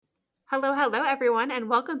Hello, hello, everyone, and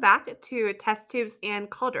welcome back to Test Tubes and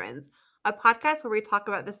Cauldrons, a podcast where we talk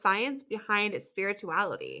about the science behind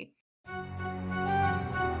spirituality.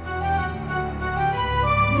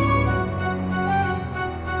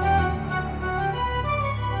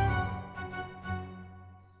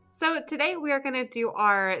 So today we are going to do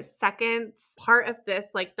our second part of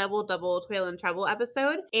this double toil and trouble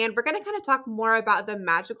episode, and we're going to kind of talk more about the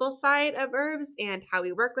magical side of herbs and how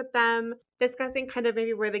we work with them, discussing kind of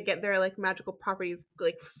maybe where they get their magical properties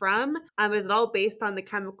from. Is it all based on the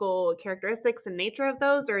chemical characteristics and nature of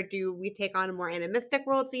those, or do we take on a more animistic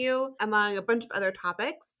worldview, among a bunch of other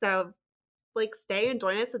topics? So stay and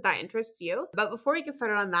join us if that interests you. But before we get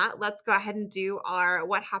started on that, let's go ahead and do our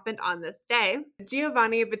what happened on this day.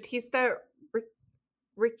 Giovanni Battista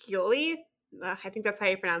Riccioli, I think that's how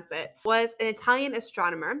you pronounce it, was an Italian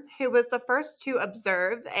astronomer who was the first to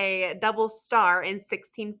observe a double star in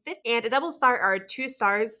 1650. And a double star are two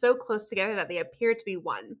stars so close together that they appear to be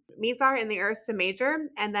one. Mizar in the Ursa Major,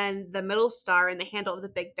 and then the middle star in the handle of the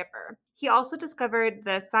Big Dipper. He also discovered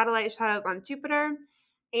the satellite shadows on Jupiter,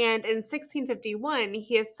 and in 1651,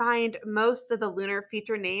 he assigned most of the lunar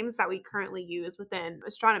feature names that we currently use within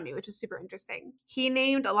astronomy, which is super interesting. He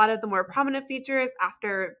named a lot of the more prominent features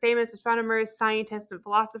after famous astronomers, scientists, and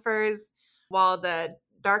philosophers, while the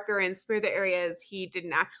darker and smoother areas he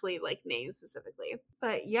didn't actually name specifically.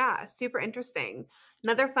 But yeah, super interesting.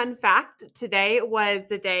 Another fun fact, today was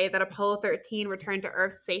the day that Apollo 13 returned to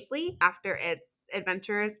Earth safely after its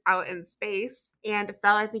adventures out in space. And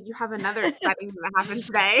Belle, I think you have another exciting thing that happened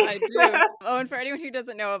today. I do. Oh, and for anyone who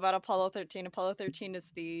doesn't know about Apollo 13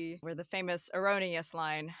 is where the famous erroneous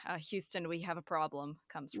line, Houston, we have a problem,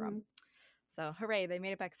 comes from. So hooray, they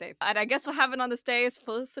made it back safe. And I guess what happened on this day is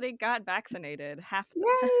Felicity got vaccinated. Half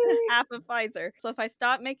of Pfizer. So if I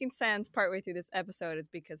stop making sense partway through this episode, it's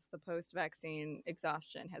because the post-vaccine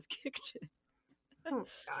exhaustion has kicked in. Oh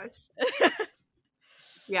gosh.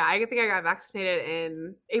 Yeah, I think I got vaccinated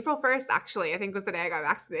in April 1st, actually. I think was the day I got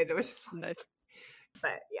vaccinated, which is nice.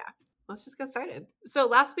 But yeah, let's just get started. So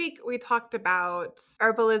last week we talked about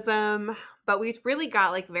herbalism, but we really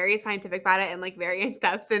got very scientific about it and very in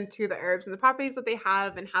depth into the herbs and the properties that they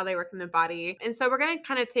have and how they work in the body. And so we're going to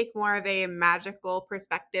kind of take more of a magical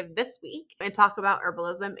perspective this week and talk about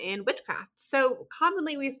herbalism and witchcraft. So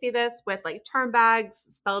commonly we see this with charm bags,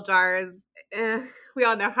 spell jars. We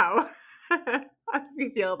all know how we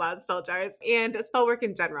feel about spell jars and spell work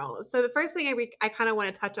in general. So the first thing I kind of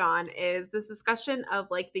want to touch on is this discussion of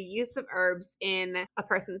the use of herbs in a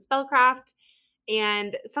person's spellcraft.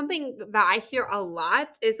 And something that I hear a lot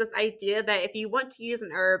is this idea that if you want to use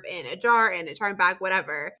an herb in a jar, in a charm bag,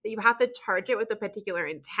 whatever, that you have to charge it with a particular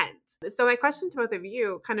intent. So my question to both of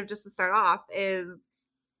you, kind of just to start off, is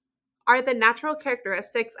are the natural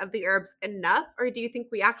characteristics of the herbs enough, or do you think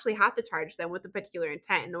we actually have to charge them with a particular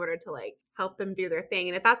intent in order to help them do their thing?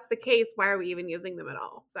 And if that's the case, why are we even using them at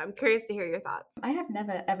all? So I'm curious to hear your thoughts. I have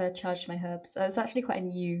never ever charged my herbs. It's actually quite a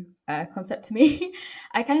new concept to me.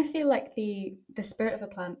 I kind of feel like the spirit of a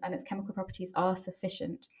plant and its chemical properties are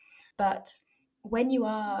sufficient, but when you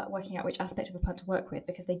are working out which aspect of a plant to work with,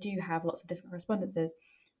 because they do have lots of different correspondences,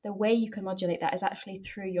 the way you can modulate that is actually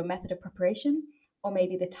through your method of preparation, or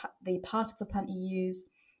maybe the part of the plant you use,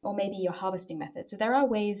 or maybe your harvesting method. So there are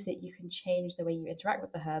ways that you can change the way you interact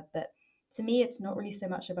with the herb, but to me, it's not really so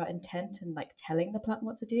much about intent and telling the plant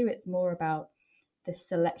what to do. It's more about the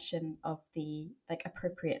selection of the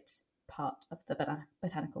appropriate part of the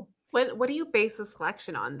botanical. What do you base the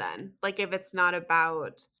selection on then? If it's not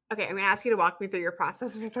about, okay, I'm going to ask you to walk me through your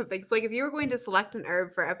process or something. So if you were going to select an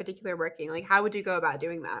herb for a particular working, how would you go about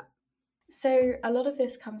doing that? So a lot of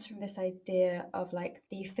this comes from this idea of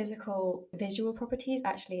the physical visual properties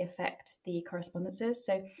actually affect the correspondences.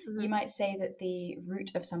 So you might say that the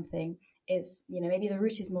root of something is, maybe the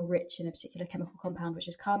root is more rich in a particular chemical compound, which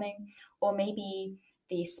is calming, or maybe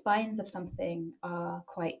the spines of something are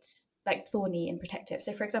quite thorny and protective.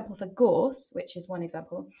 So for example, for gorse, which is one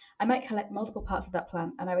example, I might collect multiple parts of that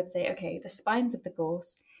plant and I would say, okay, the spines of the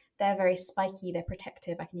gorse, they're very spiky, they're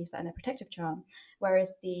protective. I can use that in a protective charm.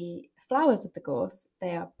 Whereas the flowers of the gorse,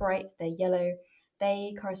 they are bright, they're yellow,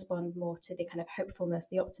 they correspond more to the kind of hopefulness,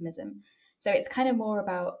 the optimism. So it's kind of more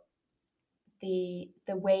about the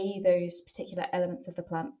way those particular elements of the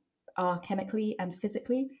plant are chemically and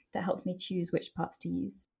physically that helps me choose which parts to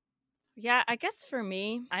use. Yeah, I guess for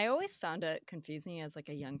me, I always found it confusing as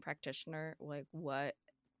a young practitioner, what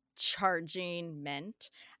charging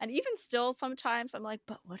meant. And even still sometimes I'm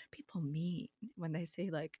but what do people mean when they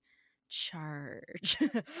say charge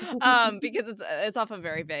because it's often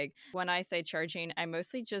very vague. When I say charging, I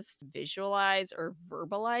mostly just visualize or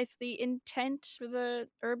verbalize the intent for the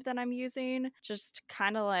herb that I'm using, just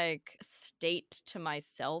kind of like state to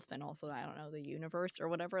myself and also, I don't know, the universe or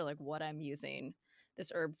whatever, like what I'm using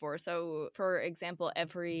this herb for. So for example,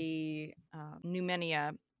 every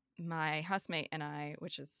Numenia, my housemate and I,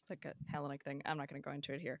 which is like a Hellenic thing, I'm not going to go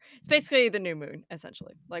into it here. It's basically the new moon,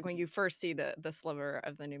 essentially. Like when you first see the sliver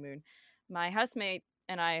of the new moon, my housemate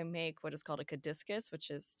and I make what is called a caduceus,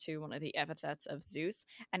 which is to one of the epithets of Zeus,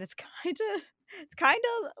 and it's kind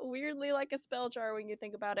of weirdly like a spell jar when you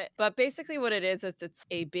think about it. But basically, what it is, it's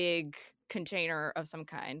a big container of some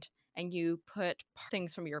kind, and you put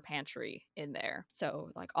things from your pantry in there. So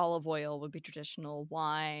like olive oil would be traditional,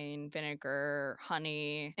 wine, vinegar,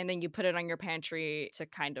 honey, and then you put it on your pantry to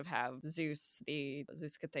kind of have Zeus, the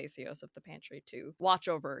Zeus Cathesios of the pantry, to watch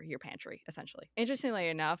over your pantry, essentially. Interestingly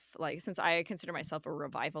enough, like since I consider myself a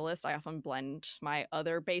revivalist, I often blend my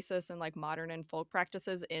other basis and like modern and folk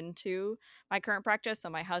practices into my current practice. So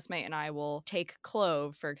my housemate and I will take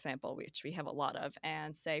clove, for example, which we have a lot of,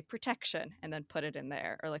 and say protection, and then put it in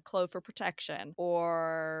there, or like clove for protection,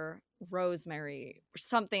 or rosemary, or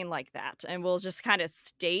something like that. And we'll just kind of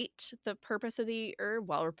state the purpose of the herb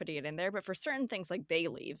while we're putting it in there. But for certain things like bay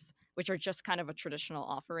leaves, which are just kind of a traditional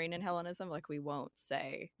offering in Hellenism, like we won't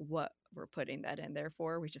say what we're putting that in there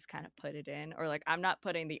for. We just kind of put it in. Or like I'm not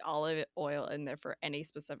putting the olive oil in there for any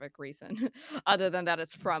specific reason other than that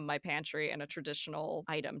it's from my pantry and a traditional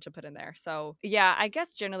item to put in there. So yeah, I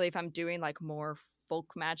guess generally if I'm doing like more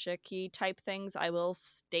folk magic-y type things, I will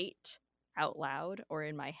state out loud or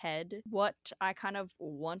in my head what I kind of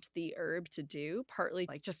want the herb to do, partly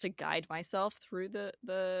like just to guide myself through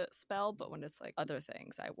the spell. But when it's like other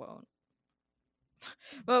things, I won't.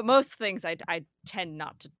 But most things I tend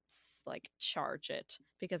not to like charge it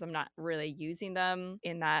because I'm not really using them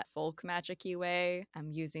in that folk magic-y way.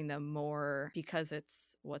 I'm using them more because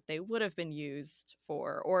it's what they would have been used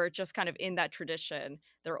for, or just kind of in that tradition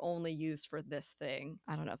they're only used for this thing.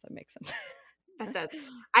 I don't know if that makes sense. That does.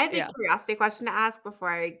 I have a Yeah. curiosity question to ask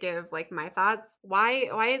before I give like my thoughts. Why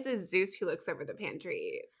is it Zeus who looks over the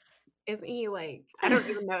pantry? Isn't he like, I don't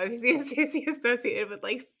even know if he's associated with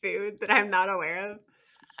like food that I'm not aware of?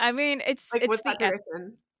 I mean, Like what's that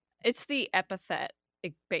tradition? it's the epithet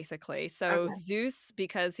basically. So Okay. Zeus,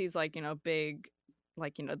 because he's like, big,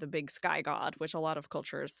 like, the big sky god, which a lot of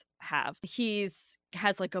cultures have.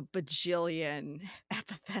 Has like a bajillion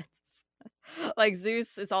epithets. Like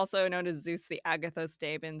Zeus is also known as Zeus the Agathos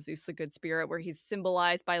Daemon, Zeus the good spirit, where he's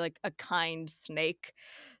symbolized by like a kind snake.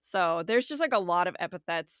 So there's just like a lot of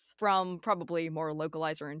epithets from probably more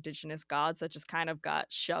localized or indigenous gods that just kind of got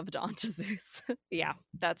shoved onto Zeus. Yeah,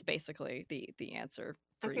 that's basically the answer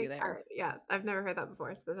for you Okay, all there. right. Yeah, I've never heard that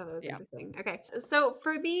before, so that was Yeah. interesting. Okay, so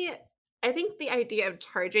for me, I think the idea of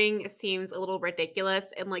charging seems a little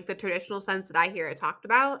ridiculous in like the traditional sense that I hear it talked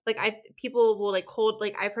about. Like people will like hold,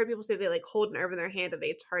 like I've heard people say they like hold an herb in their hand and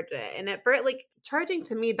they charge it, and for like charging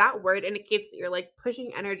to me, that word indicates that you're like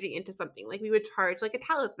pushing energy into something. Like we would charge like a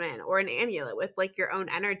talisman or an amulet with like your own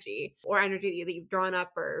energy or energy that you've drawn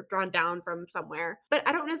up or drawn down from somewhere. But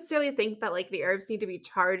I don't necessarily think that like the herbs need to be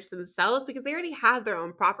charged themselves because they already have their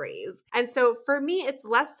own properties. And so for me, it's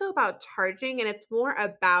less so about charging and it's more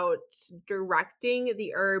about directing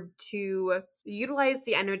the herb to utilize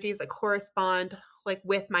the energies that correspond like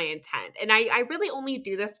with my intent. And I really only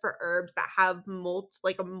do this for herbs that have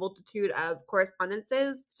a multitude of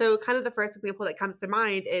correspondences. So kind of the first example that comes to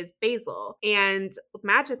mind is basil. And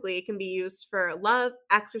magically it can be used for love,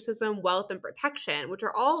 exorcism, wealth, and protection, which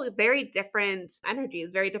are all very different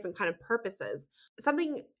energies, very different kind of purposes.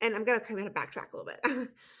 Something, and I'm gonna kind of backtrack a little bit.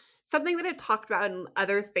 Something that I've talked about in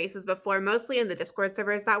other spaces before, mostly in the Discord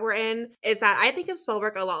servers that we're in, is that I think of spell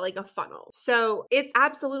work a lot like a funnel. So it's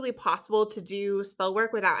absolutely possible to do spell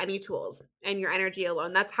work without any tools and your energy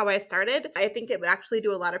alone. That's how I started. I think it would actually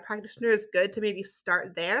do a lot of practitioners good to maybe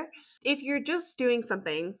start there. If you're just doing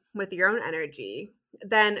something with your own energy,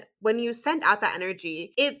 then when you send out that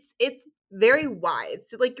energy, it's very wide.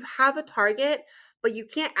 So like you have a target, but you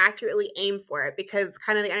can't accurately aim for it because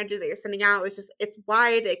kind of the energy that you're sending out is just, it's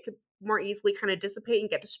wide. It could more easily kind of dissipate and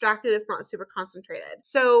get distracted. It's not super concentrated.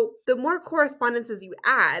 So the more correspondences you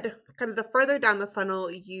add, kind of the further down the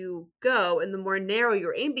funnel you go and the more narrow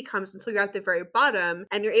your aim becomes until you're at the very bottom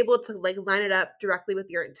and you're able to like line it up directly with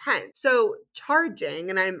your intent. So charging,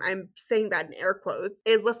 and I'm saying that in air quotes,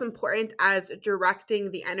 is less important as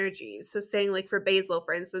directing the energies. So saying like for basil,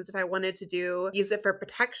 for instance, if I wanted to use it for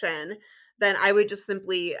protection, then I would just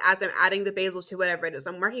simply, as I'm adding the basil to whatever it is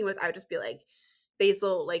I'm working with, I would just be like,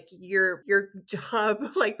 Basil, like your job,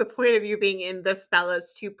 like the point of you being in this spell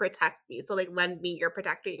is to protect me. So like lend me your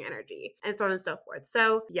protecting energy and so on and so forth.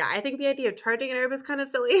 So yeah, I think the idea of charging an herb is kind of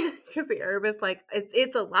silly because the herb is like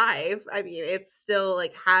it's alive. I mean, it's still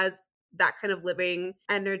like has that kind of living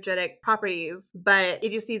energetic properties, but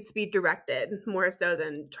it just needs to be directed more so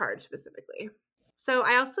than charged specifically. So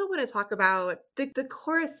I also want to talk about the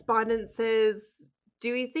correspondences. Do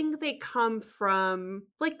you think they come from,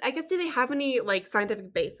 like, I guess, do they have any, like,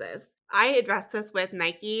 scientific basis? I addressed this with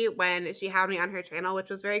Nike when she had me on her channel, which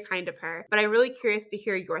was very kind of her. But I'm really curious to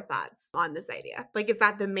hear your thoughts on this idea. Like, is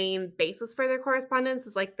that the main basis for their correspondence?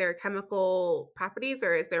 Is like their chemical properties,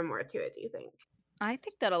 or is there more to it, do you think? I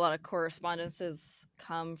think that a lot of correspondences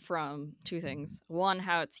come from two things. One,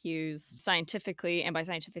 how it's used scientifically, and by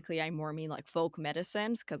scientifically I more mean like folk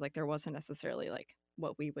medicines, because like there wasn't necessarily like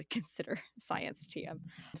what we would consider science TM.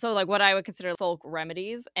 So like what I would consider folk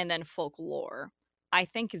remedies and then folklore, I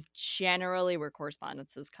think is generally where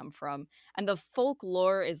correspondences come from. And the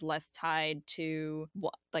folklore is less tied to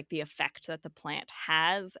what like the effect that the plant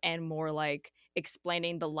has and more like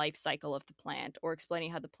explaining the life cycle of the plant or explaining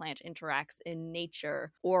how the plant interacts in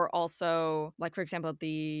nature, or also like for example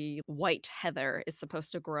the white heather is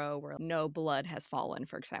supposed to grow where no blood has fallen,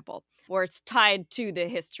 for example, or it's tied to the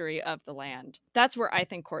history of the land. That's where I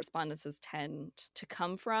think correspondences tend to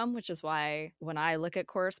come from, which is why when I look at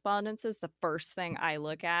correspondences, the first thing I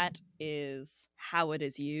look at is how it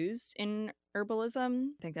is used in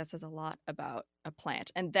herbalism. I think that says a lot about a plant.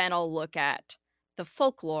 And then I'll look at the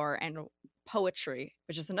folklore and poetry,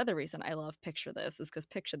 which is another reason I love Picture This, is because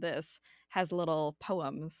Picture This has little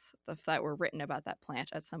poems that were written about that plant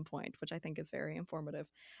at some point, which I think is very informative.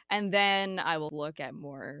 And then I will look at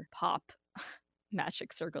more pop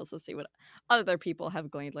magic circles to see what other people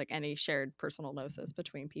have gleaned, like any shared personal gnosis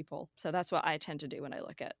between people. So that's what I tend to do when I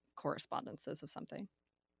look at correspondences of something.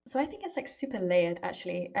 So I think it's like super layered,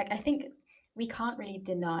 actually. I think we can't really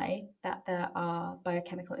deny that there are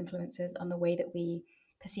biochemical influences on the way that we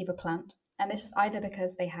perceive a plant. And this is either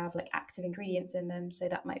because they have like active ingredients in them, so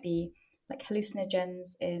that might be like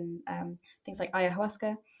hallucinogens in things like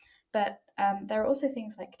ayahuasca. But there are also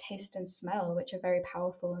things like taste and smell, which are very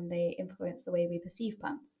powerful and they influence the way we perceive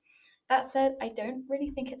plants. That said, I don't really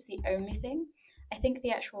think it's the only thing. I think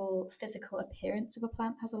the actual physical appearance of a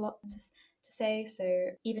plant has a lot to say. So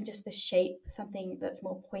even just the shape, something that's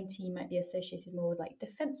more pointy might be associated more with like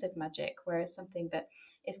defensive magic, whereas something that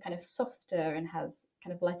is kind of softer and has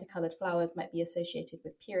kind of lighter colored flowers might be associated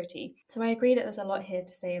with purity. So I agree that there's a lot here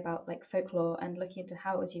to say about like folklore and looking into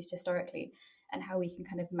how it was used historically and how we can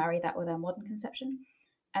kind of marry that with our modern conception.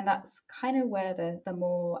 And that's kind of where the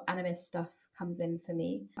more animist stuff comes in for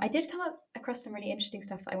me. I did come across some really interesting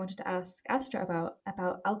stuff that I wanted to ask Astra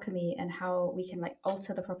about alchemy and how we can like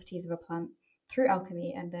alter the properties of a plant through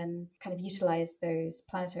alchemy and then kind of utilize those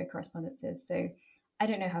planetary correspondences. So I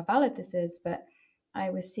don't know how valid this is, but I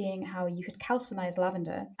was seeing how you could calcinize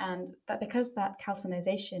lavender, and that because that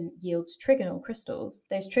calcinization yields trigonal crystals,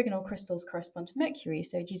 those trigonal crystals correspond to Mercury,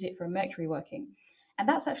 so you'd use it for a Mercury working. And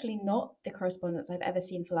that's actually not the correspondence I've ever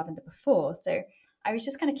seen for lavender before. So I was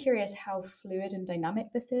just kind of curious how fluid and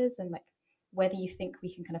dynamic this is and like whether you think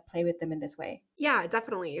we can kind of play with them in this way. Yeah,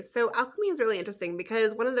 definitely. So alchemy is really interesting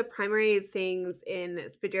because one of the primary things in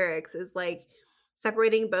spagyrics is like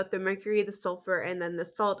separating both the mercury, the sulfur, and then the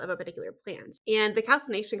salt of a particular plant. And the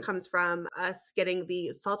calcination comes from us getting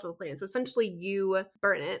the salt of the plant. So essentially you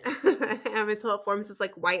burn it until it forms this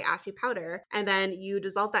like white ashy powder. And then you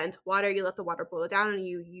dissolve that into water, you let the water boil down, and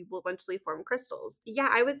you will eventually form crystals. Yeah,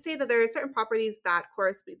 I would say that there are certain properties that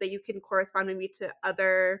that you can correspond maybe to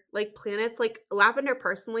other like planets. Like lavender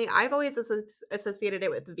personally, I've always associated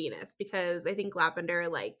it with Venus because I think lavender,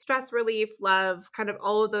 like stress relief, love, kind of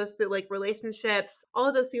all of those like relationships, all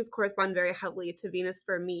of those things correspond very heavily to Venus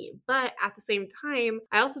for me. But at the same time,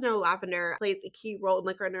 I also know lavender plays a key role in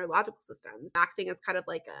like our neurological systems, acting as kind of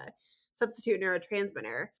like a substitute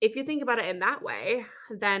neurotransmitter. If you think about it in that way,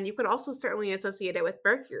 then you could also certainly associate it with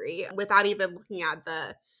Mercury without even looking at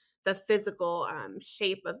the physical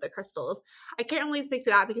shape of the crystals. I can't really speak to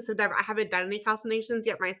that because I haven't done any calcinations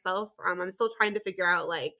yet myself. I'm still trying to figure out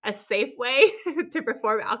like a safe way to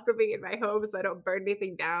perform alchemy in my home so I don't burn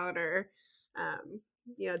anything down or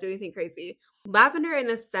do anything crazy. Lavender, in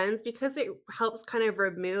a sense, because it helps kind of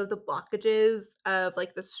remove the blockages of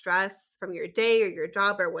like the stress from your day or your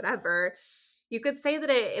job or whatever, you could say that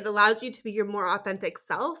it allows you to be your more authentic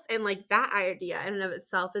self. And like that idea in and of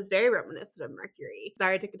itself is very reminiscent of Mercury.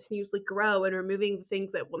 Desire to continuously grow and removing the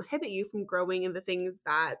things that will inhibit you from growing and the things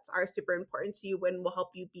that are super important to you and will help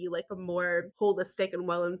you be like a more holistic and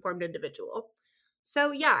well-informed individual.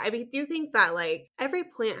 So yeah, I mean, do you think that like every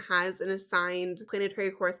plant has an assigned planetary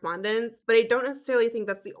correspondence, but I don't necessarily think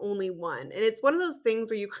that's the only one. And it's one of those things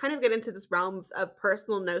where you kind of get into this realm of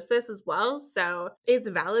personal gnosis as well. So it's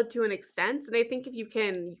valid to an extent. And I think if you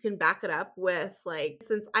can back it up with like,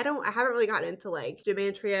 since I haven't really gotten into like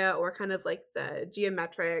gematria or kind of like the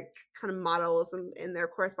geometric kind of models and their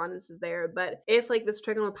correspondences there. But if like this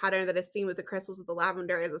trigonal pattern that is seen with the crystals of the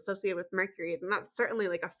lavender is associated with Mercury, then that's certainly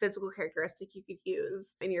like a physical characteristic you could use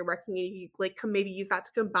in your working, and you like can maybe use that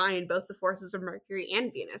to combine both the forces of Mercury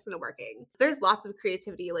and Venus in a working. There's lots of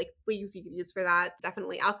creativity like leagues you could use for that.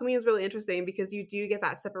 Definitely alchemy is really interesting because you do get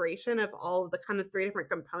that separation of all of the kind of three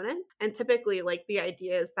different components, and typically like the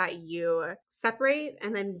idea is that you separate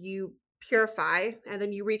and then you purify and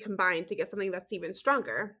then you recombine to get something that's even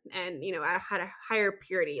stronger and had a higher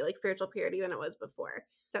purity, like spiritual purity, than it was before.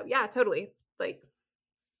 So yeah, totally. Like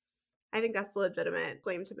I think that's a legitimate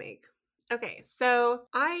claim to make. Okay, so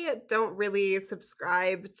I don't really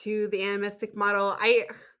subscribe to the animistic model.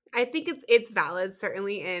 I think it's valid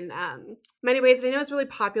certainly in many ways. And I know it's really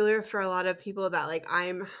popular for a lot of people that like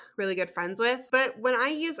I'm really good friends with. But when I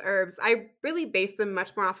use herbs, I really base them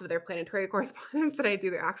much more off of their planetary correspondence than I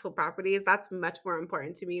do their actual properties. That's much more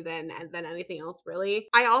important to me than anything else, really.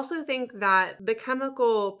 I also think that the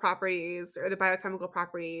chemical properties or the biochemical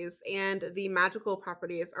properties and the magical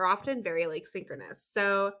properties are often very like synchronous.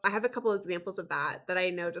 So I have a couple of examples of that I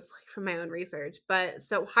know just like from my own research. But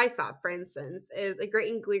so hyssop, for instance, is a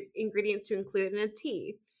great ingredient to include in a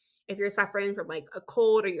tea if you're suffering from like a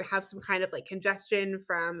cold or you have some kind of like congestion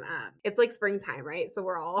from it's like springtime, right? So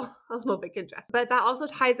we're all a little bit congested, but that also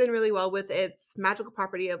ties in really well with its magical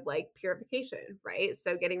property of like purification, right?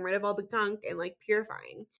 So getting rid of all the gunk and like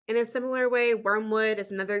purifying. In a similar way, wormwood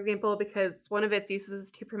is another example because one of its uses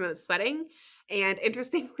is to promote sweating. And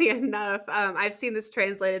interestingly enough, I've seen this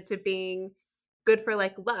translated to being good for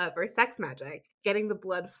like love or sex magic, getting the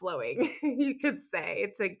blood flowing, you could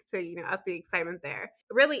say, to up the excitement there.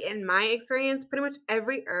 Really, in my experience, pretty much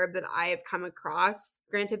every herb that I have come across,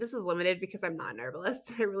 granted this is limited because I'm not an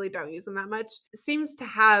herbalist, I really don't use them that much, seems to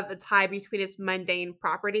have a tie between its mundane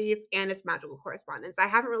properties and its magical correspondence. I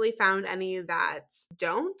haven't really found any that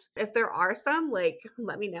don't. If there are some, like,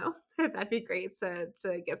 let me know. That'd be great to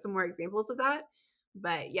get some more examples of that.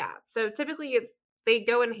 But yeah, so typically they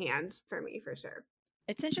go in hand for me for sure.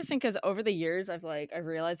 It's interesting because over the years I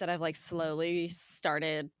realized that I've like slowly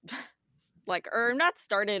started like, or not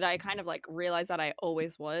started, I kind of like realized that I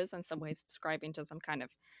always was in some ways subscribing to some kind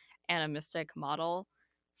of animistic model.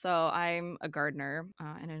 So I'm a gardener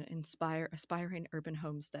and an aspiring urban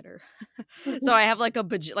homesteader. So I have like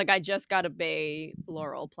I just got a bay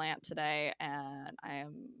laurel plant today and I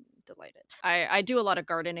am delighted. I do a lot of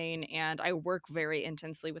gardening and I work very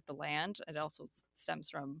intensely with the land. It also stems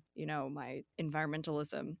from, my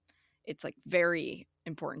environmentalism. It's like very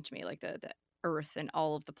important to me, like the earth and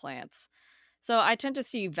all of the plants. So I tend to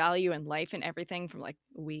see value in life in everything from like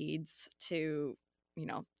weeds to,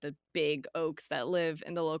 the big oaks that live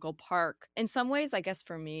in the local park. In some ways, I guess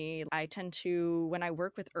for me, I tend to, when I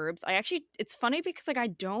work with herbs, it's funny because like I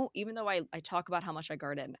don't, even though I talk about how much I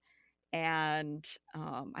garden and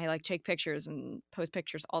I like take pictures and post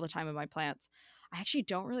pictures all the time of my plants, I actually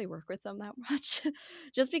don't really work with them that much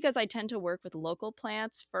just because I tend to work with local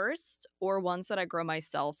plants first or ones that I grow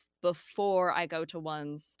myself before I go to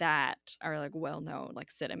ones that are like well known,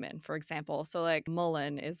 like cinnamon, for example. So like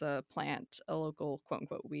mullein is a plant, a local quote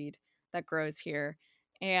unquote weed that grows here.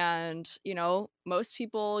 And, most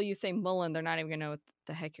people, you say mullein, they're not even gonna know what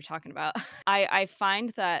the heck you're talking about. I find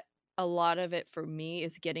that a lot of it for me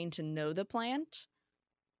is getting to know the plant.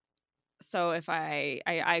 So if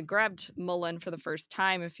I grabbed mullein for the first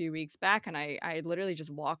time a few weeks back and I literally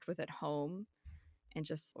just walked with it home and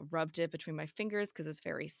just rubbed it between my fingers because it's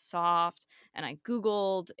very soft, and I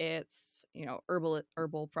googled its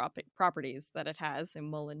herbal properties that it has, and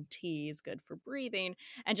mullein tea is good for breathing,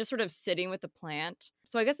 and just sort of sitting with the plant.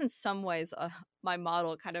 So I guess in some ways my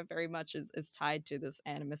model kind of very much is tied to this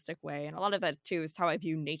animistic way, and a lot of that too is how I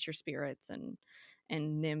view nature spirits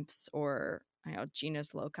and nymphs or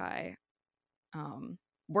genus loci.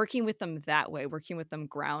 Working with them that way, working with them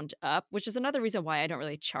ground up, which is another reason why I don't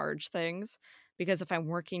really charge things, because if I'm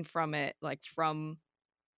working from it, like from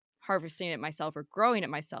harvesting it myself or growing it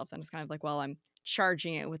myself, then it's kind of like, well, I'm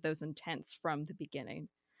charging it with those intents from the beginning.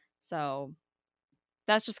 So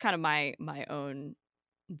that's just kind of my own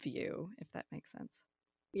view, if that makes sense.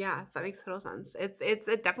 Yeah, that makes total sense. It's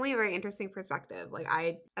definitely a very interesting perspective. Like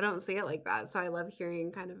I don't see it like that, so I love hearing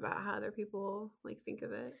kind of about how other people like think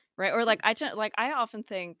of it. Right? Or like I often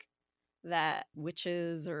think that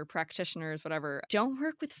witches or practitioners, whatever, don't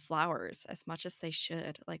work with flowers as much as they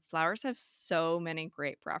should. Like, flowers have so many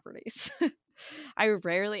great properties. I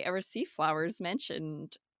rarely ever see flowers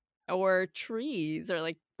mentioned, or trees, or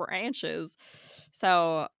like branches.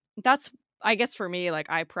 So that's, I guess for me, like,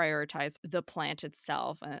 I prioritize the plant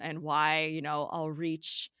itself, and why, I'll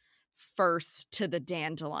reach first to the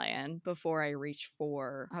dandelion before I reach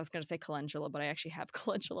for, I was going to say calendula, but I actually have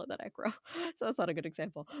calendula that I grow. So that's not a good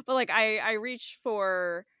example. But like, I reach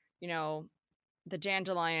for, you know, the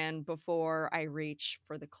dandelion before I reach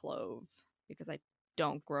for the clove, because I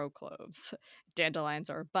don't grow cloves. Dandelions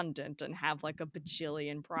are abundant and have like a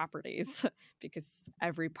bajillion properties because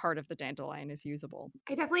every part of the dandelion is usable.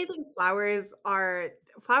 I definitely think flowers are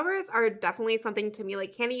definitely something to me.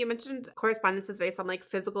 Like Candy, you mentioned correspondences based on like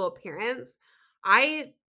physical appearance.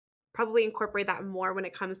 I probably incorporate that more when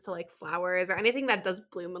it comes to like flowers or anything that does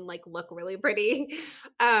bloom and like look really pretty.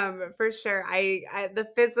 For sure. I the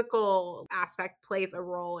physical aspect plays a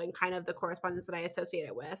role in kind of the correspondence that I associate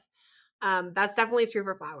it with. That's definitely true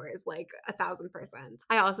for flowers, like 1,000%.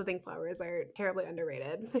 I also think flowers are terribly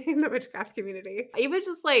underrated in the witchcraft community. Even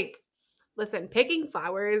just like, listen, picking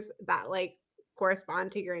flowers that like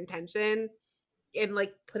correspond to your intention and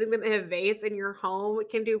like putting them in a vase in your home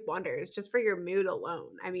can do wonders just for your mood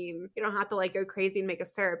alone. I mean, you don't have to like go crazy and make a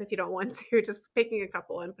syrup if you don't want to. Just picking a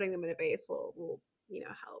couple and putting them in a vase will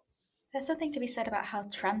help. There's something to be said about how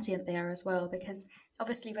transient they are as well, because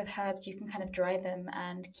obviously with herbs you can kind of dry them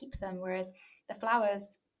and keep them, whereas the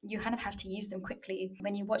flowers, you kind of have to use them quickly.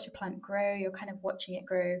 When you watch a plant grow, you're kind of watching it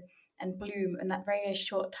grow and bloom in that very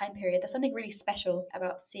short time period. There's something really special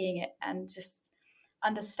about seeing it and just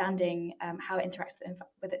understanding how it interacts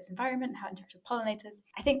with its environment, how it interacts with pollinators.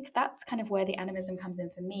 I think that's kind of where the animism comes in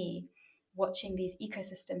for me, watching these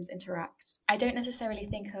ecosystems interact. I don't necessarily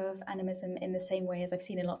think of animism in the same way as I've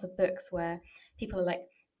seen in lots of books where people are like,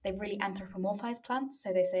 they really anthropomorphize plants.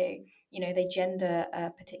 So they say, they gender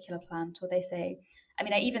a particular plant, or they say, I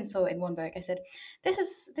mean, I even saw in one book, I said, this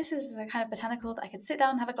is the kind of botanical that I could sit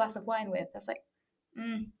down and have a glass of wine with. I was like,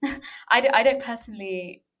 I don't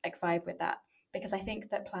personally like vibe with that, because I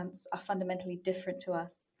think that plants are fundamentally different to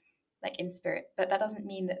us, like in spirit, but that doesn't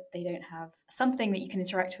mean that they don't have something that you can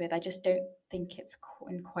interact with. I just don't think it's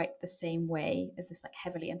in quite the same way as this like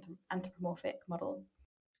heavily anthropomorphic model.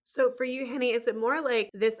 So for you, Henny, is it more like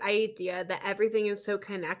this idea that everything is so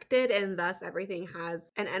connected and thus everything has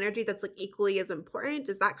an energy that's like equally as important?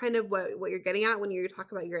 Is that kind of what you're getting at when you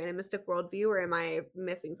talk about your animistic worldview, or am I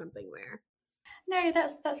missing something there? No,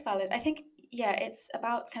 that's valid. I think, yeah, it's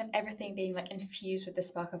about kind of everything being like infused with the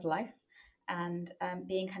spark of life, and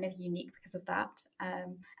being kind of unique because of that.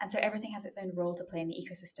 And so everything has its own role to play in the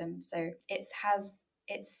ecosystem. So it has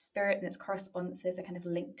its spirit and its correspondences are kind of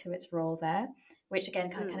linked to its role there, which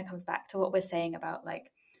again kind of comes back to what we're saying about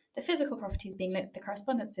like the physical properties being linked to the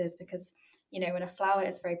correspondences. Because, when a flower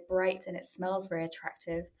is very bright and it smells very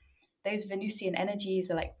attractive, those Venusian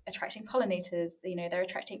energies are like attracting pollinators, they're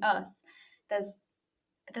attracting us.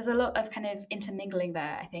 There's a lot of kind of intermingling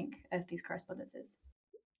there, I think, of these correspondences.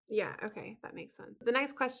 Yeah, okay, that makes sense. The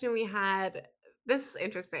next question we had, this is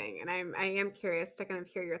interesting, and I am curious to kind of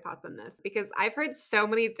hear your thoughts on this because I've heard so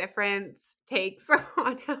many different takes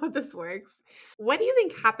on how this works. What do you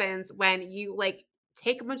think happens when you like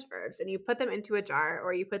take a bunch of herbs and you put them into a jar,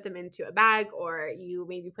 or you put them into a bag, or you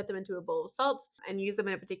maybe put them into a bowl of salt and use them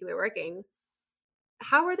in a particular working?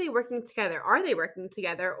 How are they working together? Are they working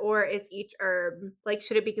together, or is each herb like,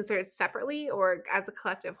 should it be considered separately or as a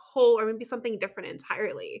collective whole, or maybe something different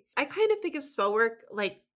entirely? I kind of think of spell work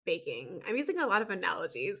like baking. I'm using a lot of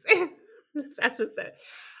analogies in this episode,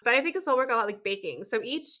 but I think of spell work a lot like baking. So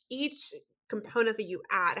each component that you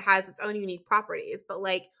add has its own unique properties, but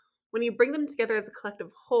like when you bring them together as a collective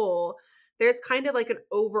whole, there's kind of like an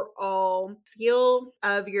overall feel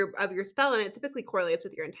of your spell, and it typically correlates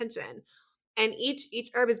with your intention. And each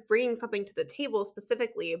herb is bringing something to the table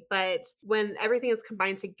specifically, but when everything is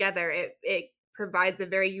combined together, it provides a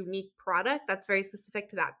very unique product that's very specific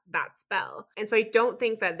to that spell. And so I don't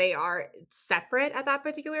think that they are separate at that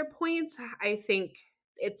particular point. I think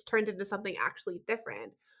it's turned into something actually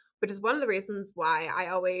different, which is one of the reasons why I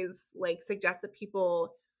always like suggest that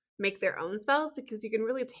people make their own spells, because you can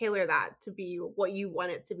really tailor that to be what you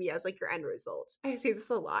want it to be as like your end result. I see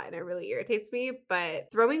this a lot and it really irritates me,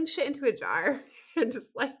 but throwing shit into a jar and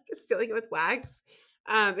just like sealing it with wax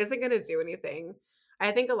isn't going to do anything.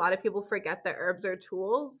 I think a lot of people forget that herbs are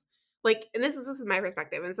tools. Like, and this is my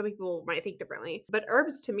perspective, and some people might think differently, but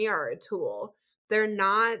herbs to me are a tool. They're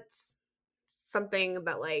not something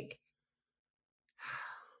that like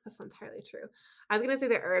that's not entirely true. I was gonna say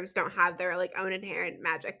that herbs don't have their like own inherent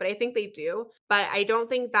magic, but I think they do. But I don't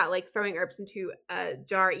think that like throwing herbs into a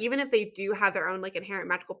jar, even if they do have their own like inherent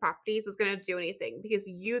magical properties, is gonna do anything because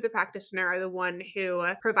you, the practitioner, are the one who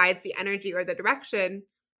provides the energy or the direction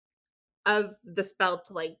of the spell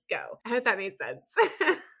to like go. I hope that made sense.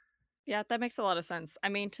 Yeah, that makes a lot of sense. I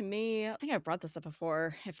mean, to me, I think I've brought this up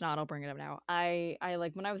before. If not, I'll bring it up now. I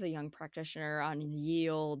like when I was a young practitioner on ye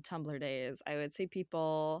old Tumblr days, I would see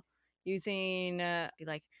people using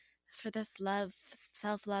like for this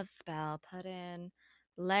self-love spell, put in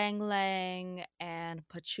lang lang and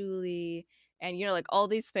patchouli and like all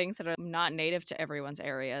these things that are not native to everyone's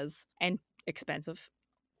areas and expensive.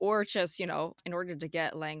 Or just, in order to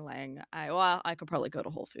get lang lang, I could probably go to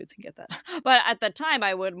Whole Foods and get that. But at the time,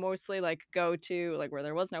 I would mostly like go to like where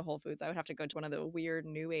there was no Whole Foods. I would have to go to one of the weird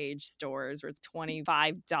new age stores where it's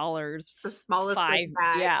 $25, The smallest like five,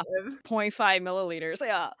 bag yeah, of 0.5 milliliters.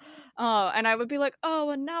 Yeah. And I would be like, oh,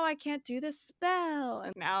 and now I can't do this spell.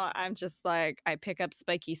 And now I'm just like, I pick up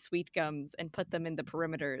spiky sweet gums and put them in the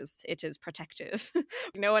perimeters. It is protective.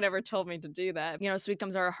 No one ever told me to do that. Sweet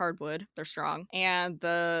gums are a hardwood. They're strong. And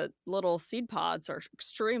the little seed pods are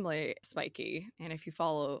extremely spiky. And if you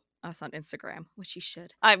follow us on Instagram, which you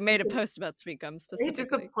should, I've made a post about sweet gums Just a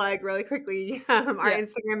specifically. plug really quickly. Our Yeah.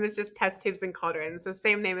 Instagram is just Test Tubes and Cauldrons. So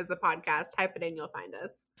same name as the podcast. Type it in, you'll find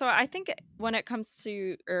us. So I think when it comes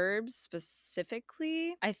to herbs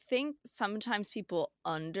specifically, I think sometimes people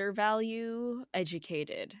undervalue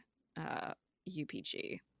educated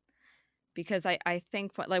UPG. Because I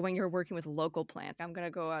think like when you're working with local plants, I'm going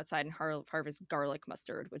to go outside and harvest garlic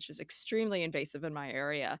mustard, which is extremely invasive in my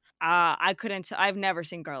area. I've never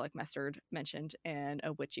seen garlic mustard mentioned in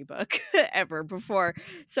a witchy book ever before.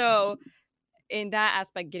 So in that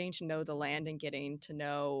aspect, getting to know the land and getting to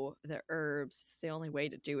know the herbs, the only way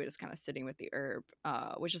to do it is kind of sitting with the herb,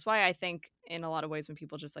 which is why I think in a lot of ways when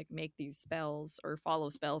people just like make these spells or follow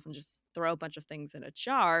spells and just throw a bunch of things in a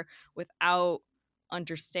jar without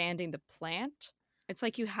understanding the plant, it's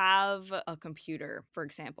like you have a computer, for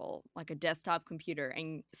example, like a desktop computer,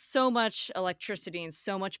 and so much electricity and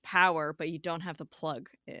so much power, but you don't have the plug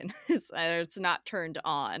in. It's not turned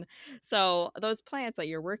on. So those plants that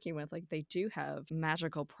you're working with, like they do have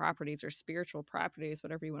magical properties or spiritual properties,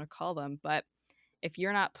 whatever you want to call them. But if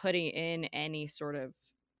you're not putting in any sort of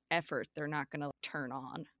effort, they're not going to turn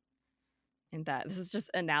on. In that, this is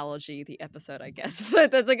just analogy, the episode, I guess,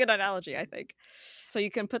 but that's a good analogy, I think. So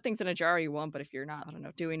you can put things in a jar you want, but if you're not, I don't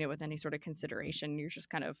know, doing it with any sort of consideration, you're just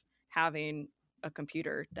kind of having a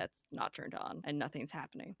computer that's not turned on and nothing's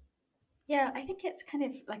happening. Yeah, I think it's kind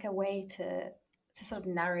of like a way to sort of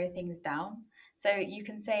narrow things down. So you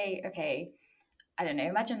can say, okay, I don't know,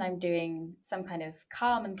 imagine I'm doing some kind of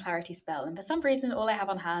calm and clarity spell, and for some reason, all I have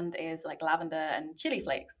on hand is like lavender and chili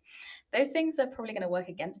flakes. Those things are probably going to work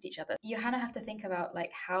against each other. You kind of have to think about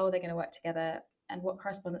like how they're going to work together and what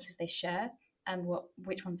correspondences they share and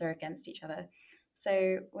which ones are against each other.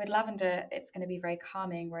 So with lavender, it's going to be very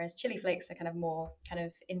calming, whereas chili flakes are kind of more kind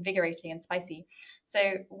of invigorating and spicy.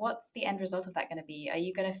 So what's the end result of that going to be? Are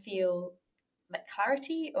you going to feel like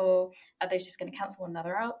clarity, or are those just going to cancel one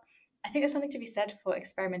another out? I think there's something to be said for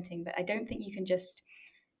experimenting, but I don't think you can just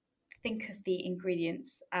think of the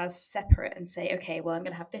ingredients as separate and say, okay, well, I'm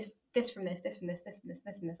going to have this from this, this from this, this from this,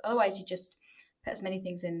 this from this. Otherwise, you just put as many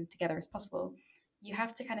things in together as possible. You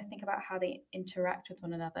have to kind of think about how they interact with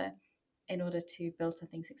one another in order to build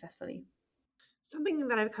something successfully. Something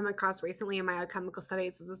that I've come across recently in my alchemical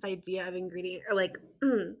studies is this idea of ingredient, or like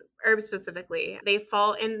herbs specifically. They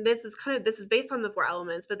fall, and this is based on the 4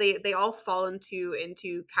 elements, but they all fall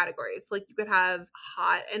into categories. Like you could have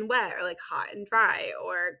hot and wet, or like hot and dry,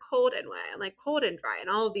 or cold and wet, and like cold and dry, and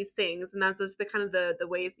all of these things. And that's just the kind of the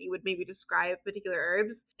ways that you would maybe describe particular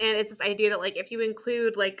herbs. And it's this idea that like if you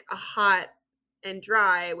include like a hot and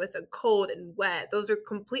dry with a cold and wet, those are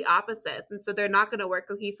complete opposites, and so they're not going to work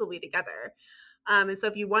cohesively together. And so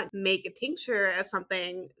if you want to make a tincture of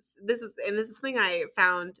something, this is something I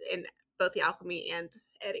found in both the alchemy and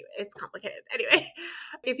anyway, it's complicated. Anyway,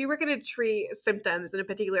 if you were going to treat symptoms in a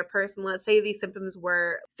particular person, let's say these symptoms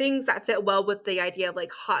were things that fit well with the idea of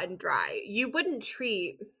like hot and dry, you wouldn't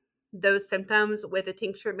treat those symptoms with a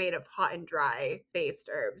tincture made of hot and dry based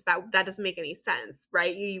herbs. That doesn't make any sense,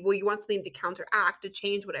 right? You want something to counteract, to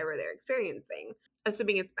change whatever they're experiencing,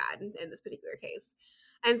 assuming it's bad in this particular case.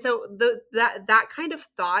 And so that kind of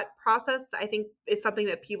thought process, I think, is something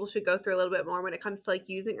that people should go through a little bit more when it comes to like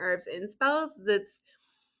using herbs in spells.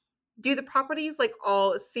 Do the properties like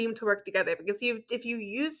all seem to work together? Because if you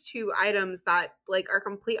use 2 items that like are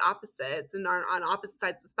complete opposites and are on opposite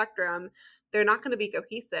sides of the spectrum, they're not going to be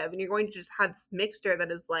cohesive, and you're going to just have this mixture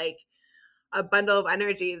that is like a bundle of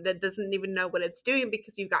energy that doesn't even know what it's doing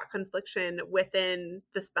because you've got confliction within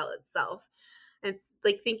the spell itself. And it's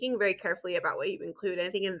like thinking very carefully about what you include. And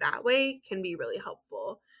I think in that way can be really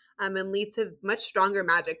helpful, and lead to much stronger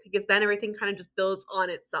magic, because then everything kind of just builds on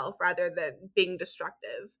itself rather than being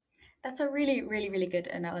destructive. That's a really, really, really good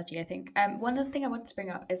analogy, I think. One other thing I wanted to bring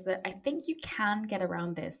up is that I think you can get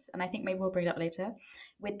around this, and I think maybe we'll bring it up later,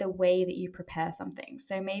 with the way that you prepare something.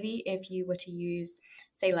 So maybe if you were to use,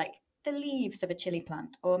 say, like the leaves of a chili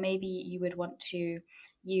plant, or maybe you would want to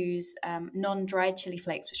use non-dried chili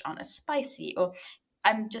flakes, which aren't as spicy, or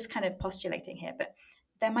I'm just kind of postulating here, but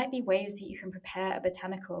there might be ways that you can prepare a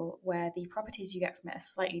botanical where the properties you get from it are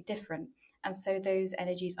slightly different. And so those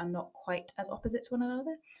energies are not quite as opposite to one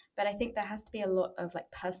another. But I think there has to be a lot of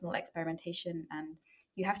like personal experimentation, and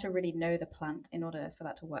you have to really know the plant in order for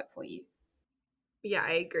that to work for you. Yeah,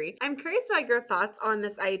 I agree. I'm curious about your thoughts on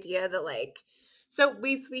this idea that like, so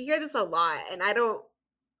we hear this a lot, and I don't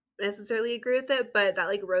necessarily agree with it, but that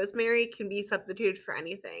like rosemary can be substituted for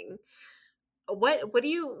anything. What do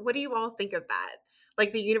you all think of that?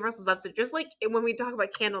 Like the universal substitute, just like when we talk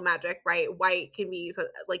about candle magic, right? White can be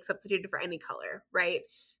like substituted for any color, right?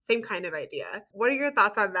 Same kind of idea. What are your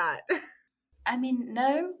thoughts on that? I mean,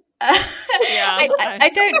 no. Yeah. I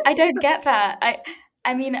don't get that.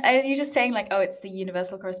 I mean, are you just saying like, oh, it's the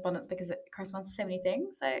universal correspondence because it corresponds to so many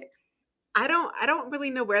things? I don't really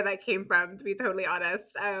know where that came from, to be totally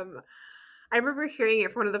honest. I remember hearing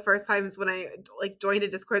it for one of the first times when I like joined a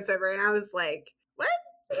Discord server, and I was like, what?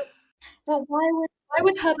 Well, why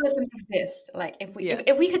would herbalism exist? Like, if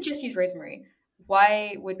we could just use rosemary,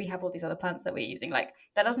 why would we have all these other plants that we're using? Like,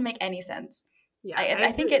 that doesn't make any sense. Yeah,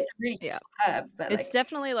 I think it's a really useful herb, but it's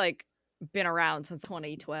definitely like been around since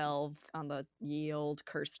 2012 on the ye old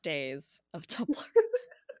cursed days of Tumblr.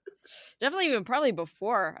 Definitely even probably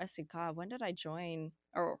before. I see, God, when did I join?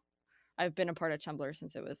 Or I've been a part of Tumblr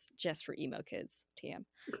since it was just for emo kids, TM.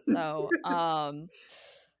 So,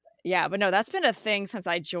 yeah, but no, that's been a thing since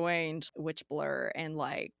I joined Witchblr in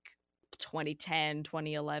like 2010,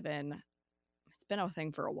 2011. It's been a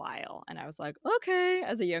thing for a while. And I was like, okay,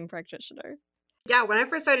 as a young practitioner. Yeah, when I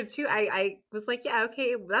first started too, I was like, yeah,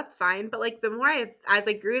 okay, that's fine. But like the more as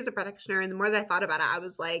I grew as a practitioner and the more that I thought about it, I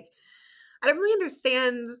was like, I don't really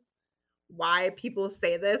understand why people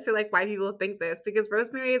say this or like why people think this, because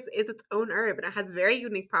rosemary is its own herb and it has very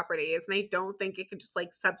unique properties, and I don't think it can just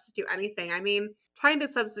like substitute anything. I mean, trying to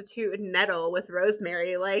substitute nettle with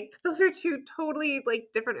rosemary, like those are two totally like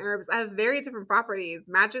different herbs that have very different properties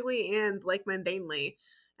magically and like mundanely.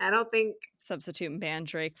 I don't think substitute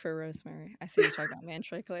mandrake for rosemary. I see you talking about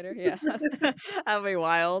mandrake later. Yeah. That'd be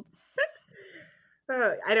wild.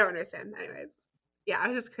 I don't understand. Anyways, yeah, I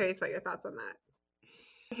was just curious about your thoughts on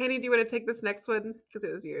that. Hanny, do you want to take this next one? Because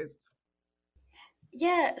it was yours.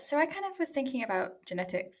 Yeah, so I kind of was thinking about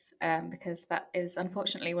genetics because that is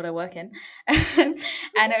unfortunately what I work in.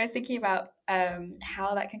 And I was thinking about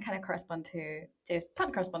how that can kind of correspond to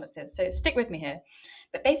plant correspondences. So stick with me here.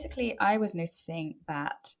 But basically, I was noticing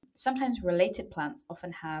that sometimes related plants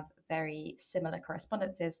often have very similar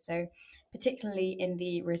correspondences. So particularly in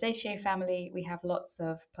the Rosaceae family, we have lots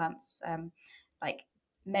of plants like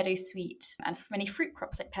meadowsweet and many fruit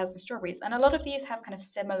crops like pears and strawberries. And a lot of these have kind of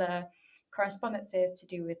similar correspondences to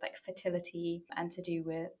do with like fertility and to do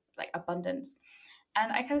with like abundance.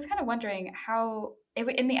 And I was kind of wondering how, if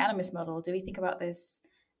in the animist model, do we think about this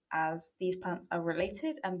as these plants are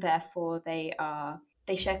related and therefore they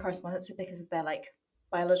share correspondences because of their like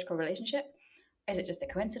biological relationship? Is it just a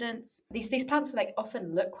coincidence? These plants like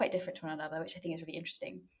often look quite different to one another, which I think is really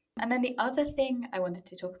interesting. And then the other thing I wanted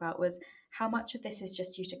to talk about was how much of this is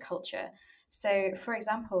just due to culture. So, for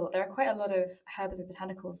example, there are quite a lot of herbs and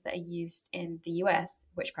botanicals that are used in the US,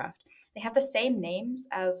 witchcraft. They have the same names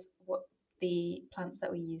as what the plants that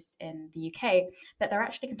were used in the UK, but they're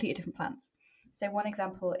actually completely different plants. So one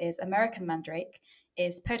example is American mandrake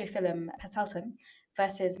is Podophyllum pentaltum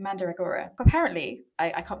versus Mandragora. Apparently,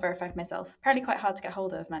 I can't verify for myself, apparently quite hard to get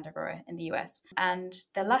hold of Mandragora in the US. And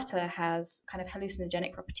the latter has kind of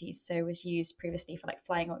hallucinogenic properties, so was used previously for like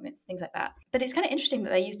flying ointments, things like that. But it's kind of interesting that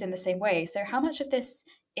they're used in the same way. So how much of this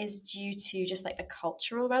is due to just like the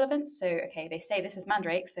cultural relevance? So, okay, they say this is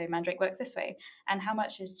mandrake, so mandrake works this way. And how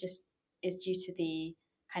much is due to the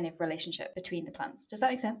kind of relationship between the plants? Does that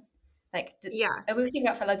make sense? Like, yeah. If we think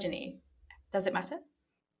about phylogeny, does it matter?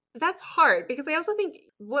 That's hard because I also think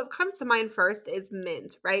what comes to mind first is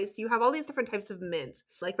mint, right? So you have all these different types of mint,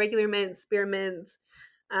 like regular mint, spearmint,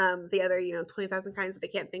 the other, 20,000 kinds that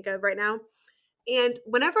I can't think of right now. And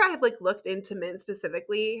whenever I've like looked into mint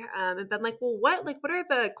specifically, and been like, well, what are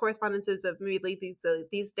the correspondences of maybe like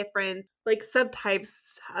these different like subtypes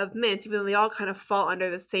of mint, even though they all kind of fall under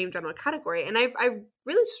the same general category. And I've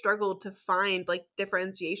really struggled to find like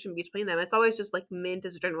differentiation between them. It's always just like mint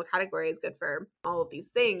as a general category is good for all of these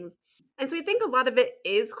things. And so I think a lot of it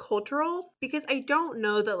is cultural, because I don't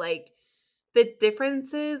know that like the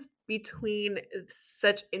differences between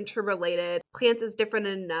such interrelated plants is different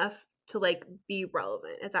enough to like be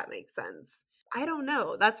relevant, if that makes sense. I don't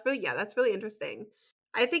know. That's really interesting.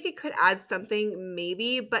 I think it could add something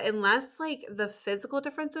maybe, but unless like the physical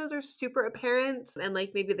differences are super apparent and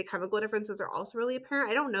like maybe the chemical differences are also really apparent,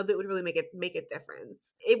 I don't know that it would really make a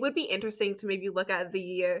difference. It would be interesting to maybe look at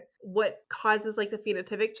the what causes like the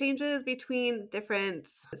phenotypic changes between different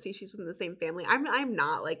species within the same family. I'm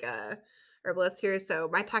not like a herbalist here, so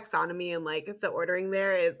my taxonomy and like the ordering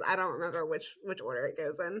there is, I don't remember which order it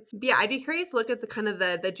goes in. But yeah, I'd be curious to look at the kind of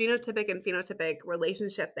the genotypic and phenotypic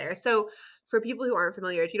relationship there. So for people who aren't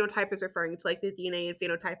familiar, genotype is referring to like the DNA, and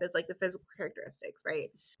phenotype is like the physical characteristics, right?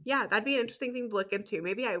 Yeah, that'd be an interesting thing to look into.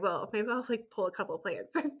 Maybe I'll like pull a couple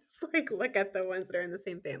plants and just like look at the ones that are in the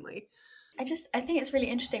same family. I think it's really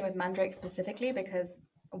interesting with mandrake specifically, because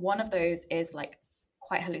one of those is like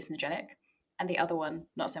quite hallucinogenic and the other one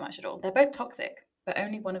not so much at all. They're both toxic, but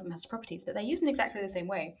only one of them has properties, but they're used in exactly the same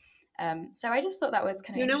way. So I just thought that was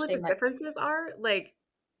kind of interesting. You know what the differences are? Like,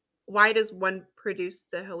 why does one produce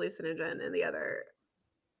the hallucinogen and the other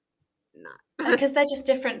not? Because they're just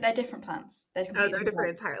different. They're different plants. They're different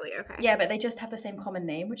entirely. Okay. Yeah, but they just have the same common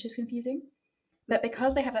name, which is confusing. But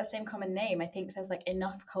because they have that same common name, I think there's like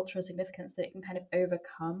enough cultural significance that it can kind of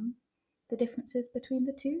overcome the differences between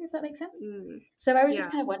the two, if that makes sense. So I was just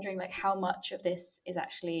kind of wondering like how much of this is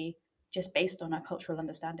actually just based on our cultural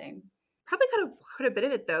understanding. Probably kind of quite a bit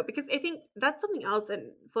of it though, because I think that's something else.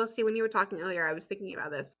 And Felicity, when you were talking earlier, I was thinking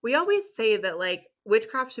about this. We always say that like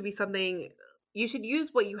witchcraft should be something you should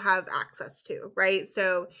use what you have access to, right?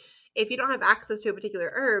 So if you don't have access to a particular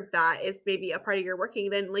herb that is maybe a part of your working,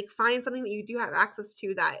 then like find something that you do have access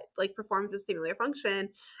to that like performs a similar function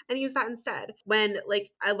and use that instead. When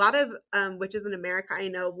like a lot of witches in America I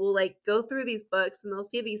know will like go through these books and they'll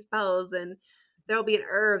see these spells and there'll be an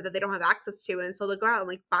herb that they don't have access to, and so they'll go out and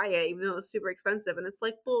like buy it even though it's super expensive. And it's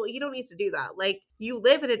like, well, you don't need to do that. Like, you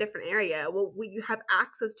live in a different area. Well, what you have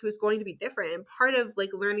access to is going to be different, and part of like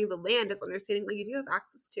learning the land is understanding what you do have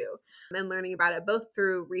access to and learning about it both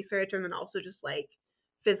through research and then also just like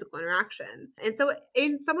physical interaction. And so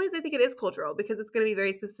in some ways I think it is cultural because it's going to be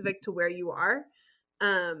very specific to where you are.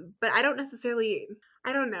 But I don't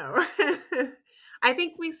know. I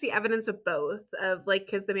think we see evidence of both, of like,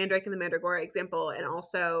 because the mandrake and the mandragora example, and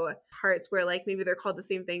also hearts where like maybe they're called the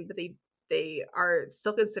same thing, but they are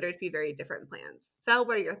still considered to be very different plants. Fel,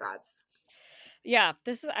 what are your thoughts? Yeah,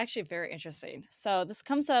 this is actually very interesting. So this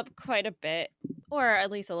comes up quite a bit, or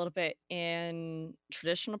at least a little bit, in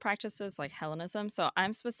traditional practices like Hellenism. So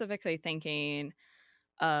I'm specifically thinking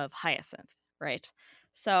of hyacinth, right?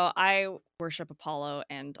 So I worship Apollo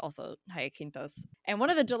and also Hyacinthos. And one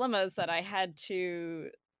of the dilemmas that I had to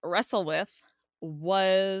wrestle with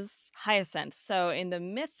was hyacinth. So in the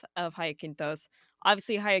myth of Hyacinthos,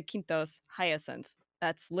 obviously Hyacinthos, hyacinth,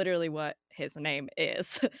 that's literally what his name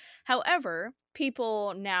is. However,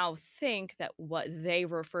 people now think that what they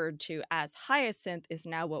referred to as hyacinth is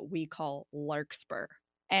now what we call larkspur.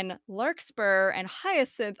 And larkspur and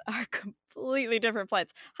hyacinth are completely different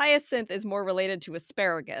plants. Hyacinth is more related to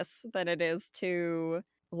asparagus than it is to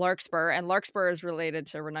larkspur, and larkspur is related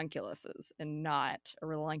to ranunculuses and not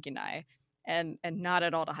reluncini, and not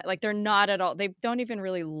at all to like they're not at all. They don't even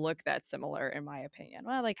really look that similar, in my opinion.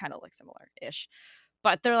 Well, they kind of look similar-ish,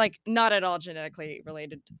 but they're like not at all genetically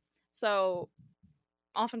related. So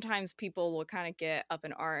oftentimes people will kind of get up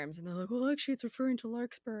in arms and they're like, well, actually it's referring to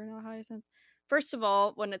larkspur and not hyacinth. First of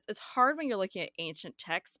all, when it's hard when you're looking at ancient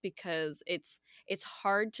texts because it's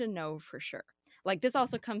hard to know for sure. Like this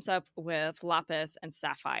also comes up with lapis and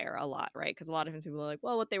sapphire a lot, right? Because a lot of people are like,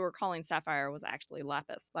 well, what they were calling sapphire was actually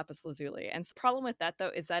lapis lazuli. And the problem with that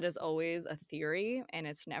though is that is always a theory, and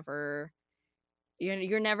it's never,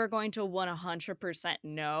 you're never going to 100%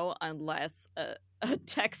 know unless a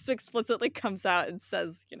text explicitly comes out and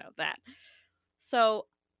says, that. So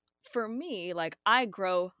for me, like I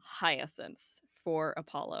grow hyacinths for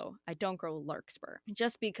Apollo. I don't grow larkspur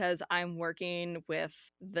just because I'm working with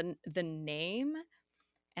the name,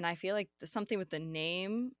 and I feel like something with the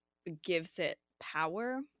name gives it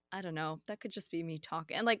power. I don't know. That could just be me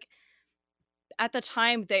talking. And like at the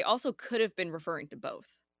time, they also could have been referring to both.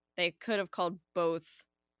 They could have called both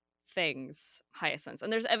things hyacinths.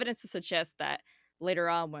 And there's evidence to suggest that later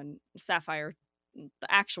on when sapphire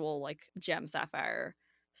the actual like gem sapphire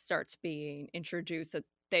starts being introduced, that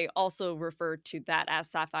they also refer to that as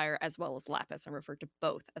sapphire as well as lapis and refer to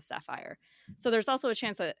both as sapphire. So there's also a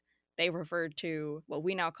chance that they referred to what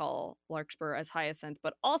we now call larkspur as hyacinth,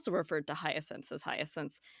 but also referred to hyacinths as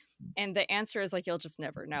hyacinths. And the answer is like, you'll just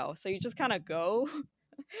never know. So you just kind of go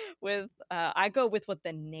with, I go with what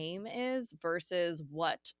the name is versus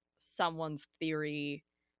what someone's theory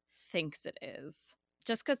thinks it is.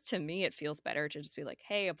 Just because to me it feels better to just be like,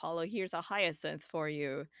 hey, Apollo, here's a hyacinth for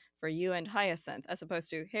you and Hyacinth, as opposed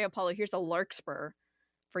to, hey, Apollo, here's a larkspur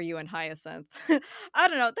for you and Hyacinth. I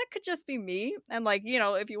don't know. That could just be me. And like, you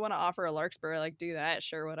know, if you want to offer a larkspur, like do that,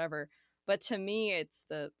 sure, whatever. But to me, it's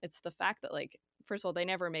the fact that like, first of all, they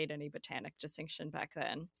never made any botanic distinction back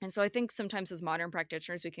then. And so I think sometimes as modern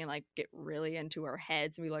practitioners, we can like get really into our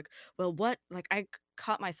heads and be like, well, what, like I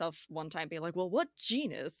caught myself one time being like, well, what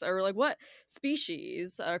genus or like what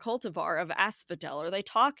species or cultivar of asphodel are they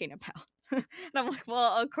talking about? And I'm like,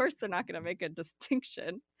 well, of course they're not going to make a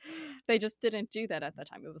distinction. They just didn't do that at the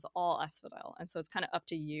time. It was all asphodel. And so it's kind of up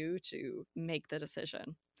to you to make the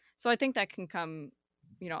decision. So I think that can come,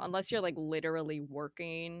 you know, unless you're like literally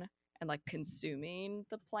working and like consuming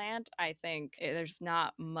the plant, I think there's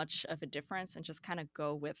not much of a difference, and just kind of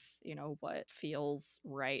go with, you know, what feels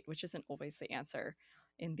right, which isn't always the answer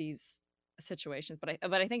in these situations. But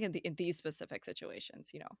I think in these specific situations,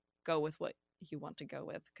 you know, go with what you want to go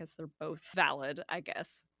with, because they're both valid, I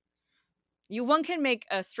guess. One can make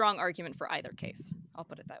a strong argument for either case. I'll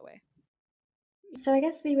put it that way. So I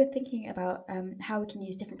guess we were thinking about how we can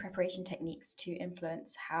use different preparation techniques to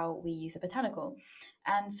influence how we use a botanical.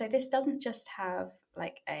 And so this doesn't just have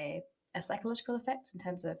like a psychological effect in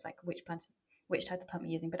terms of like which type of plant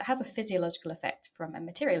we're using, but it has a physiological effect from a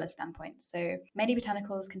materialist standpoint. So many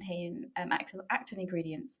botanicals contain active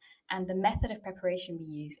ingredients, and the method of preparation we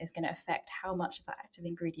use is going to affect how much of that active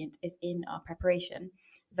ingredient is in our preparation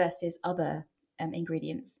versus other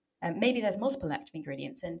ingredients. Maybe there's multiple active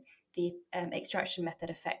ingredients, and the extraction method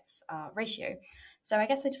affects our ratio. So I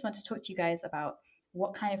guess I just want to talk to you guys about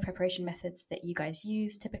what kind of preparation methods that you guys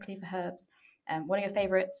use typically for herbs, what are your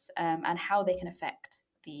favorites, and how they can affect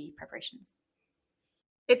the preparations.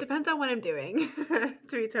 It depends on what I'm doing,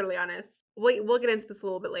 to be totally honest. We'll get into this a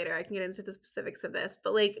little bit later. I can get into the specifics of this.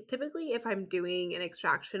 But like typically if I'm doing an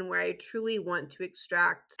extraction where I truly want to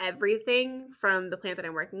extract everything from the plant that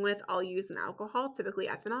I'm working with, I'll use an alcohol, typically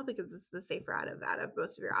ethanol, because this is the safer out of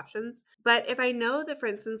most of your options. But if I know that, for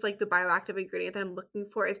instance, like the bioactive ingredient that I'm looking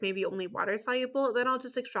for is maybe only water soluble, then I'll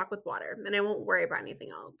just extract with water and I won't worry about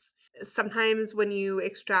anything else. Sometimes when you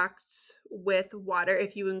extract with water,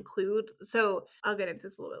 if you include, so I'll get into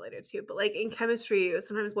this a little bit later too, but like in chemistry,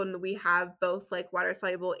 sometimes when we have both like water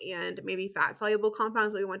soluble and maybe fat soluble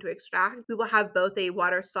compounds that we want to extract, we will have both a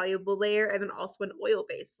water soluble layer and then also an oil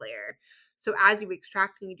based layer. So as you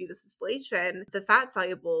extract and you do this distillation, the fat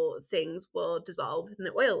soluble things will dissolve within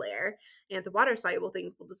the oil layer and the water soluble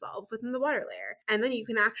things will dissolve within the water layer. And then you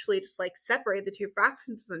can actually just like separate the two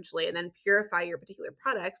fractions essentially and then purify your particular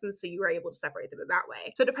products. And so you are able to separate them in that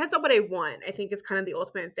way. So it depends on what I want, I think, is kind of the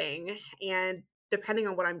ultimate thing. And depending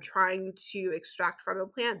on what I'm trying to extract from a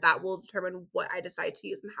plant, that will determine what I decide to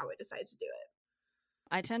use and how I decide to do it.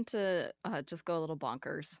 I tend to just go a little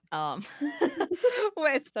bonkers.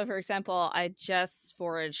 So, for example, I just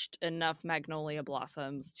foraged enough magnolia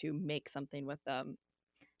blossoms to make something with them.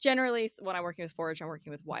 Generally, when I'm working with forage, I'm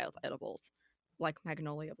working with wild edibles, like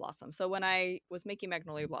magnolia blossoms. So when I was making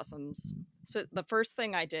magnolia blossoms, the first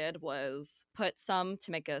thing I did was put some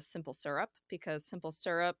to make a simple syrup, because simple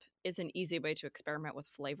syrup is an easy way to experiment with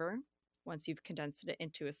flavor once you've condensed it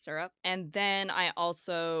into a syrup. And then I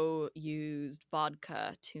also used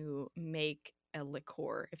vodka to make a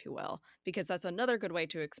liqueur, if you will, because that's another good way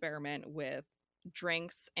to experiment with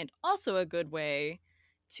drinks and also a good way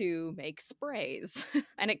to make sprays.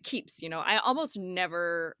 And it keeps, you know, I almost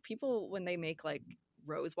never, people when they make like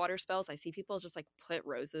rose water spells, I see people just like put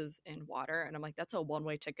roses in water and I'm like, that's a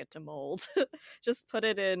one-way ticket to mold. Just put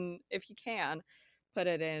it in, if you can, put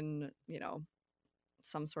it in, you know,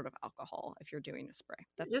 some sort of alcohol if you're doing a spray.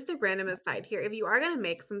 That's just a random aside here. If you are going to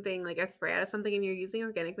make something like a spray out of something and you're using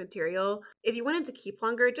organic material, if you want it to keep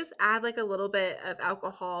longer, just add like a little bit of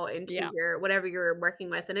alcohol into your whatever you're working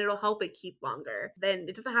with and it'll help it keep longer. Then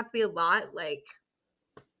it doesn't have to be a lot, like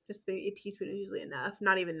just maybe a teaspoon is usually enough.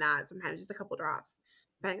 Not even that, sometimes just a couple drops,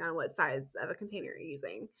 depending on what size of a container you're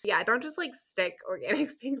using. Yeah, don't just like stick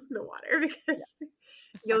organic things in the water because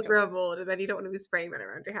you'll grow mold and then you don't want to be spraying that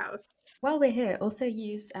around your house. While we're here, also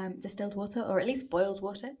use distilled water or at least boiled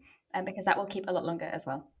water because that will keep a lot longer as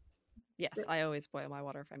well. Yes, I always boil my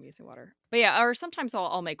water if I'm using water. But yeah, or sometimes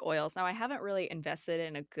I'll make oils. Now, I haven't really invested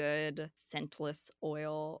in a good scentless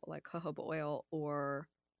oil like jojoba oil or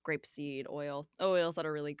grapeseed oil, oils that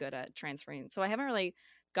are really good at transferring. So I haven't really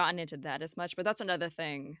gotten into that as much, but that's another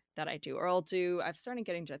thing that I do. Or I've started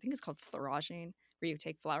getting to, I think it's called floraging, where you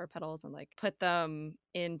take flower petals and like put them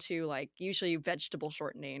into like usually vegetable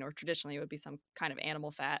shortening, or traditionally it would be some kind of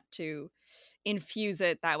animal fat to infuse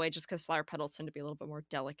it that way, just because flower petals tend to be a little bit more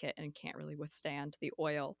delicate and can't really withstand the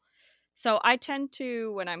oil. So I tend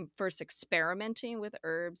to, when I'm first experimenting with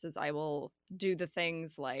herbs, is I will do the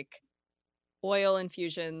things like oil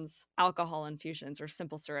infusions, alcohol infusions, or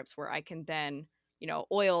simple syrups, where I can then,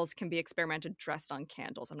 oils can be experimented dressed on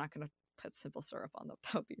candles. I'm not going to put simple syrup on them.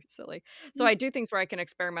 That would be silly. So I do things where I can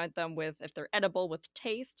experiment them with, if they're edible, with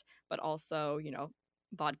taste, but also,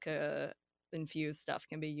 vodka infused stuff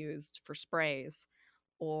can be used for sprays.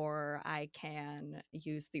 Or I can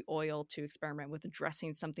use the oil to experiment with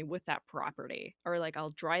dressing something with that property. Or like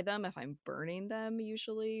I'll dry them if I'm burning them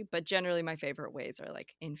usually. But generally my favorite ways are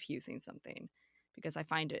like infusing something, because I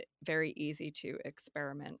find it very easy to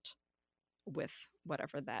experiment with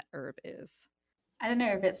whatever that herb is. I don't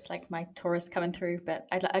know if it's like my Taurus coming through, but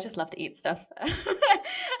I just love to eat stuff.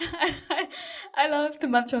 I love to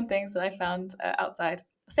munch on things that I found outside,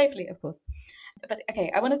 safely, of course. But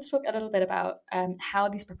okay, I wanted to talk a little bit about how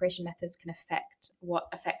these preparation methods can affect what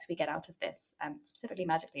effects we get out of this, specifically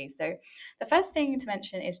magically. So the first thing to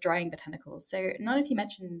mention is drying botanicals. So none of you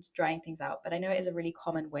mentioned drying things out, but I know it is a really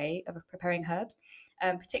common way of preparing herbs,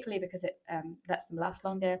 particularly because it lets them last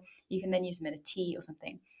longer. You can then use them in a tea or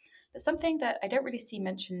something. But something that I don't really see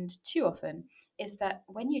mentioned too often is that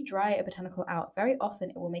when you dry a botanical out, very often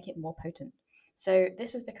it will make it more potent. So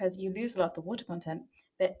this is because you lose a lot of the water content,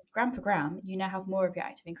 but gram for gram, you now have more of your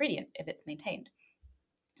active ingredient if it's maintained.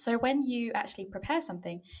 So when you actually prepare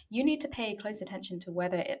something, you need to pay close attention to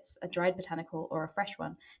whether it's a dried botanical or a fresh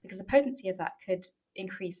one, because the potency of that could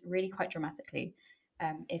increase really quite dramatically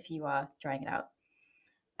if you are drying it out.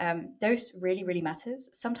 Dose really, really matters.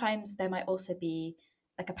 Sometimes there might also be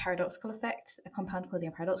like a paradoxical effect, a compound causing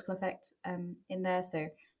a paradoxical effect in there. So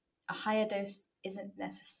a higher dose isn't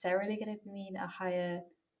necessarily going to mean a higher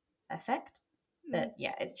effect. But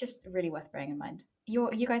yeah, it's just really worth bearing in mind. You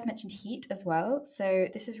guys mentioned heat as well. So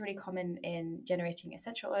this is really common in generating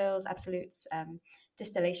essential oils, absolutes,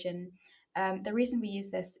 distillation. The reason we use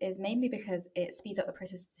this is mainly because it speeds up the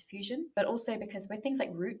process of diffusion, but also because with things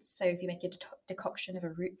like roots, so if you make a decoction of a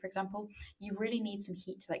root, for example, you really need some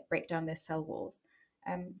heat to like break down those cell walls.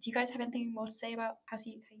 Do you guys have anything more to say about how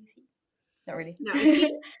you use heat? Not really. No,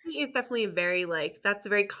 heat is definitely that's a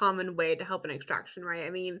very common way to help an extraction, right? I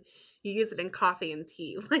mean, you use it in coffee and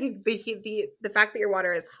tea. Like the fact that your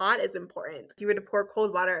water is hot is important. If you were to pour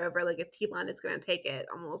cold water over like a tea plant, it's going to take it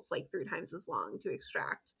almost like 3 times as long to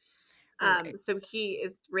extract. Right. So heat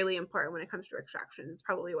is really important when it comes to extraction. It's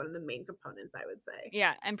probably one of the main components, I would say.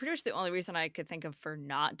 Yeah, and pretty much the only reason I could think of for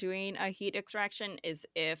not doing a heat extraction is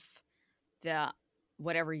if the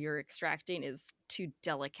whatever you're extracting is too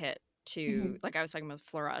delicate to, like I was talking about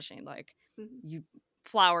floraging, like you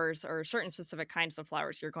flowers or certain specific kinds of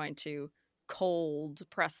flowers, you're going to cold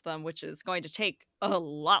press them, which is going to take a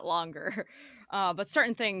lot longer. But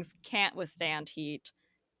certain things can't withstand heat.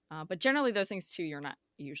 But generally those things too, you're not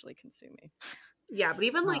usually consuming. Yeah, but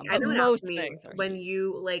even like I but know in most alchemy, things are when heat.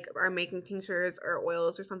 you like are making tinctures or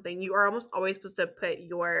oils or something, you are almost always supposed to put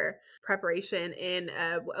your preparation in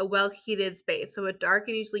a well heated space, so a dark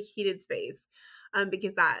and usually heated space,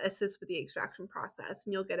 because that assists with the extraction process,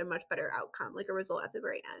 and you'll get a much better outcome, like a result at the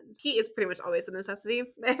very end. Heat is pretty much always a necessity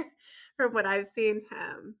from what I've seen.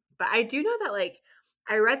 But I do know that like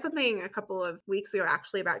I read something a couple of weeks ago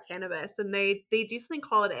actually about cannabis, and they do something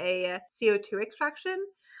called a CO2 extraction.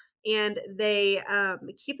 And they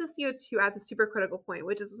keep the CO2 at the supercritical point,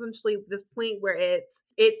 which is essentially this point where it's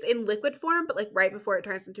in liquid form, but like right before it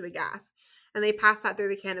turns into a gas. And they pass that through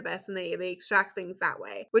the cannabis, and they extract things that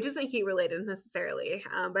way, which isn't heat related necessarily.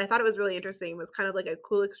 But I thought it was really interesting. It was kind of like a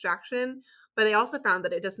cool extraction. But they also found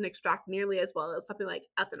that it doesn't extract nearly as well as something like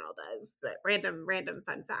ethanol does. But random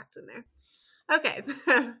fun fact in there. Okay.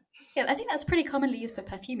 Yeah, I think that's pretty commonly used for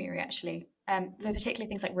perfumery, actually, for particularly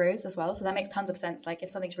things like rose as well. So that makes tons of sense. Like if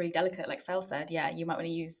something's really delicate, like Fel said, yeah, you might want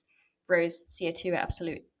to use rose CO2 at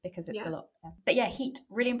absolute because it's a lot. Yeah. But yeah, heat,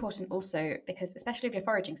 really important also because especially if you're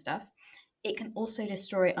foraging stuff, it can also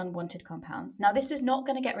destroy unwanted compounds. Now, this is not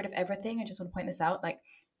going to get rid of everything. I just want to point this out. Like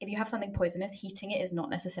if you have something poisonous, heating it is not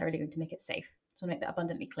necessarily going to make it safe. So I want to make that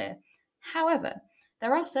abundantly clear. However,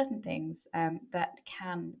 there are certain things that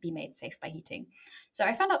can be made safe by heating. So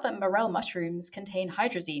I found out that morel mushrooms contain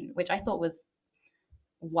hydrazine, which I thought was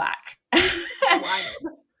whack.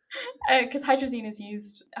 Because hydrazine is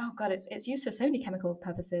used, oh god, it's used for so many chemical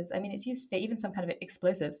purposes. I mean, it's used for even some kind of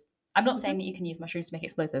explosives. I'm not saying that you can use mushrooms to make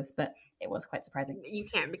explosives, but it was quite surprising. You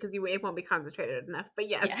can't, because it won't be concentrated enough. But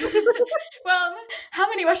yes. Yeah. Well, how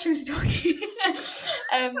many mushrooms are you talking?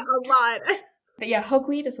 A lot. But yeah,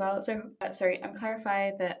 hogweed as well. So, sorry, I'm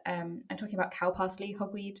clarifying that I'm talking about cow parsley,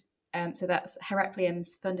 hogweed. So that's Heracleum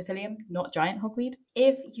fundifolium, not giant hogweed.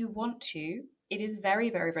 If you want to, it is very,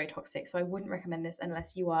 very, very toxic. So I wouldn't recommend this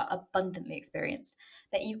unless you are abundantly experienced.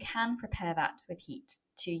 But you can prepare that with heat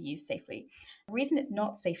to use safely. The reason it's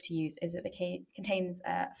not safe to use is that it contains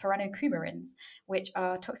furanocoumarins, which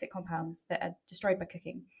are toxic compounds that are destroyed by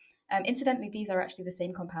cooking. Incidentally, these are actually the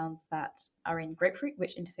same compounds that are in grapefruit,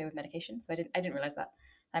 which interfere with medication. So I didn't realize that.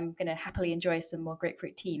 I'm going to happily enjoy some more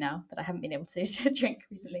grapefruit tea now that I haven't been able to drink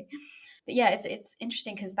recently. But yeah, it's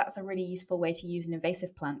interesting because that's a really useful way to use an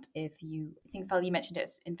invasive plant. If you I think, Val, you mentioned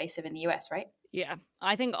it's invasive in the US, right? Yeah,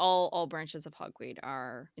 I think all branches of hogweed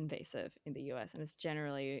are invasive in the US, and it's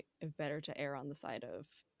generally better to err on the side of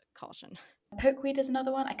caution. Pokeweed is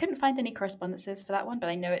another one. I couldn't find any correspondences for that one, but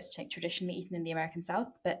I know it's traditionally eaten in the American South,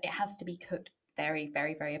 but it has to be cooked very,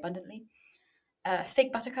 very, very abundantly.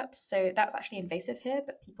 Fig buttercups, so that's actually invasive here,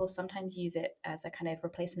 but people sometimes use it as a kind of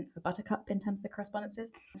replacement for buttercup in terms of the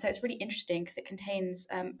correspondences. So it's really interesting because it contains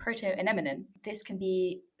protoanemone. This can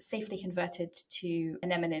be safely converted to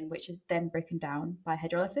anemone, which is then broken down by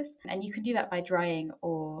hydrolysis. And you can do that by drying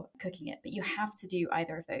or cooking it, but you have to do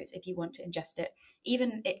either of those if you want to ingest it.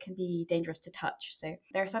 Even it can be dangerous to touch. So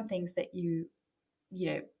there are some things that you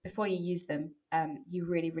know, before you use them, you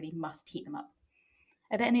really, really must heat them up.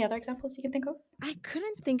 Are there any other examples you can think of? I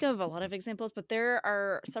couldn't think of a lot of examples, but there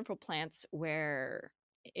are several plants where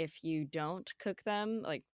if you don't cook them,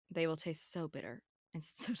 like, they will taste so bitter and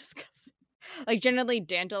so disgusting. Like, generally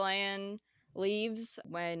dandelion leaves,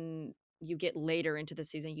 when you get later into the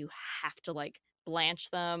season, you have to like blanch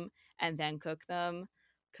them and then cook them,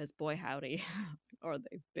 because boy howdy, are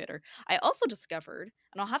they bitter. I also discovered,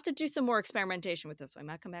 and I'll have to do some more experimentation with this, so I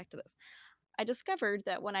might come back to this. I discovered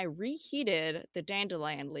that when I reheated the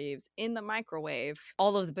dandelion leaves in the microwave,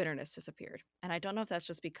 all of the bitterness disappeared. And I don't know if that's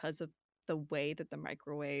just because of the way that the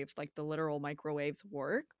microwave, like the literal microwaves,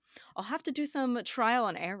 work. I'll have to do some trial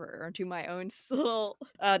and error, or do my own little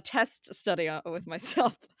test study with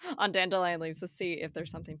myself on dandelion leaves to see if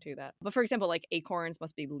there's something to that. But for example, like acorns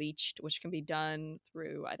must be leached, which can be done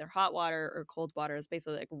through either hot water or cold water. It's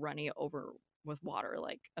basically like running it over with water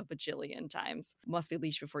like a bajillion times. Must be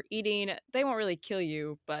leached before eating. They won't really kill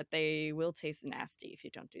you, but they will taste nasty if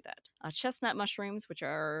you don't do that. Chestnut mushrooms, which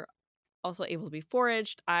are also able to be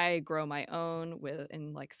foraged. I grow my own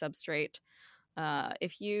in like substrate.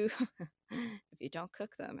 If you if you don't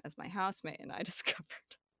cook them, as my housemate and I discovered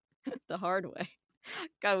the hard way.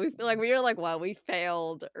 God, we were like, wow, we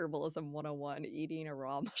failed herbalism 101 eating a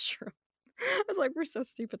raw mushroom. I was like, we're so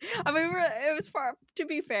stupid. I mean, it was far, to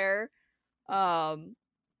be fair.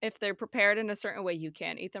 If they're prepared in a certain way, you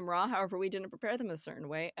can eat them raw. However, we didn't prepare them a certain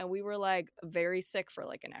way, and we were like very sick for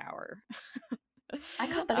like an hour. I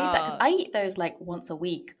can't believe that, because I eat those like once a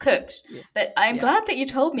week cooked. Yeah. But I'm glad that you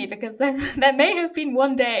told me, because there may have been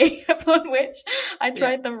one day upon which I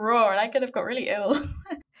tried them raw and I could have got really ill.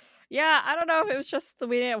 Yeah, I don't know if it was just that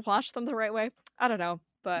we didn't wash them the right way. I don't know.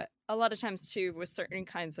 But a lot of times too, with certain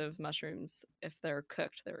kinds of mushrooms, if they're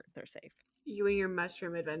cooked, they're safe. You and your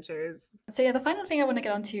mushroom adventures. So yeah, the final thing I want to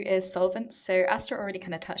get onto is solvents. So Astra already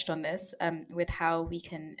kind of touched on this with how we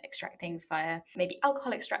can extract things via maybe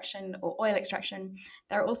alcohol extraction or oil extraction.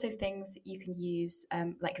 There are also things that you can use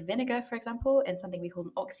like vinegar, for example, in something we call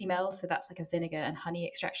an oxymel. So that's like a vinegar and honey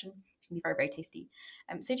extraction. It can be very, very tasty.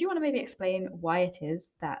 So do you want to maybe explain why it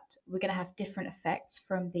is that we're going to have different effects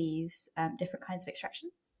from these different kinds of extraction?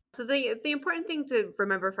 So the important thing to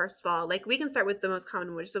remember, first of all, like we can start with the most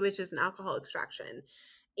common, which is an alcohol extraction.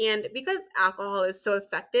 And because alcohol is so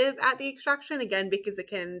effective at the extraction, again, because it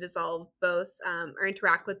can dissolve both or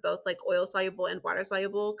interact with both like oil soluble and water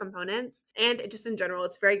soluble components, and just in general,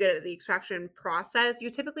 it's very good at the extraction process.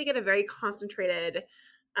 You typically get a very concentrated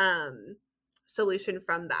solution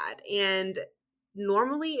from that. And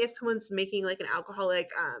normally if someone's making like an alcoholic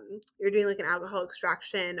you're doing like an alcohol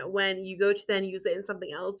extraction, when you go to then use it in something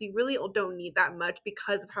else, you really don't need that much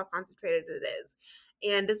because of how concentrated it is.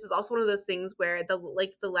 And this is also one of those things where the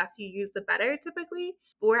less you use, the better typically.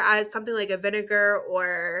 Whereas something like a vinegar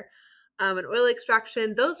or an oil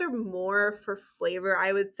extraction, those are more for flavor,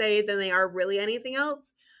 I would say, than they are really anything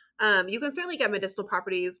else. You can certainly get medicinal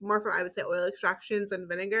properties more from, I would say, oil extractions and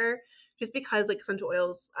vinegar, just because like essential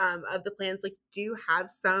oils of the plants like do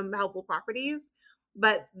have some helpful properties,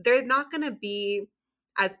 but they're not going to be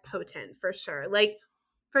as potent for sure. Like,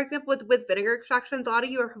 for example, with vinegar extractions, a lot of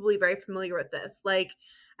you are probably very familiar with this. Like,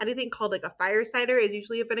 anything called like a fire cider is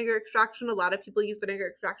usually a vinegar extraction. A lot of people use vinegar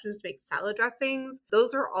extractions to make salad dressings.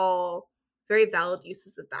 Those are all very valid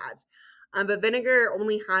uses of that. But vinegar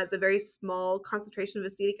only has a very small concentration of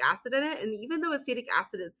acetic acid in it. And even though acetic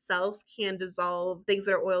acid itself can dissolve things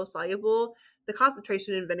that are oil soluble, the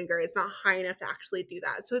concentration in vinegar is not high enough to actually do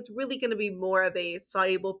that. So it's really going to be more of a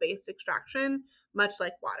soluble based extraction, much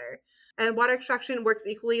like water. And water extraction works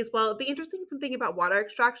equally as well. The interesting thing about water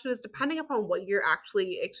extraction is depending upon what you're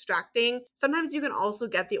actually extracting, sometimes you can also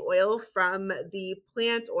get the oil from the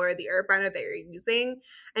plant or the herb binder that you're using,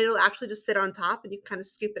 and it'll actually just sit on top and you kind of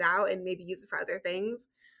scoop it out and maybe use it for other things.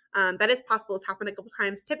 That is possible. It's happened a couple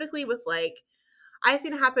times, typically with like, I've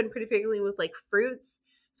seen it happen pretty frequently with like fruits.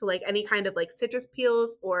 So like any kind of like citrus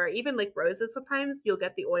peels or even like roses, sometimes you'll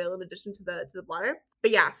get the oil in addition to the water.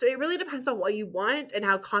 But yeah, so it really depends on what you want and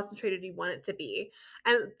how concentrated you want it to be.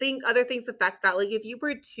 And I think other things affect that. Like if you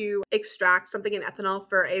were to extract something in ethanol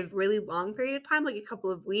for a really long period of time, like a couple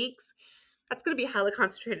of weeks, that's going to be hella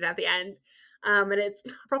concentrated at the end. And it's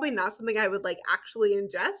probably not something I would like actually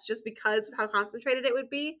ingest just because of how concentrated it would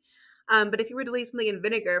be. But if you were to leave something in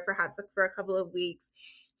vinegar, perhaps for a couple of weeks,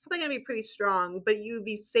 it's probably going to be pretty strong, but you would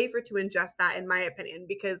be safer to ingest that, in my opinion,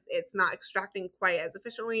 because it's not extracting quite as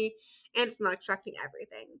efficiently and it's not extracting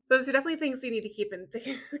everything. Those are definitely things you need to keep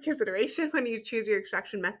into consideration when you choose your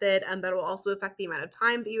extraction method, and that will also affect the amount of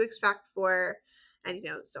time that you extract for, and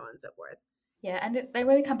so on and so forth. Yeah, and then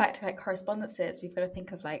when we come back to like correspondences, we've got to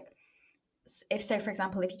think of like, if so, for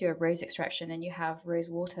example, if you do a rose extraction and you have rose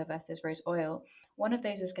water versus rose oil, one of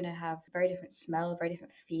those is going to have very different smell, very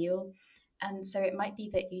different feel. And so it might be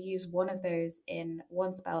that you use one of those in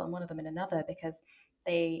one spell and one of them in another because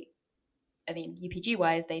UPG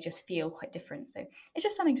wise, they just feel quite different. So it's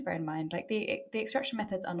just something to bear in mind. Like the extraction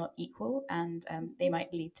methods are not equal, and they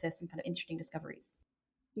might lead to some kind of interesting discoveries.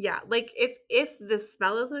 Yeah, like if the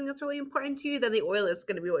smell is something that's really important to you, then the oil is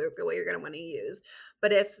going to be what you're going to want to use.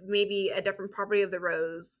 But if maybe a different property of the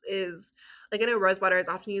rose is, like I know rose water is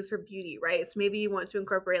often used for beauty, right? So maybe you want to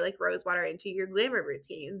incorporate like rose water into your glamour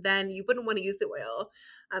routine, then you wouldn't want to use the oil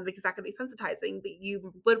because that could be sensitizing, but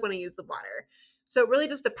you would want to use the water. So it really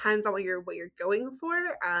just depends on what you're going for,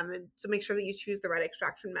 and to make sure that you choose the right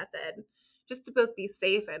extraction method, just to both be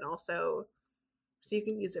safe and also so you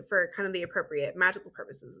can use it for kind of the appropriate magical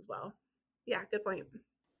purposes as well. Yeah, good point.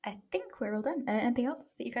 I think we're all done. Anything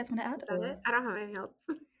else that you guys want to add? Or... I don't have anything else.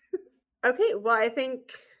 Okay, well, I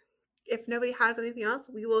think if nobody has anything else,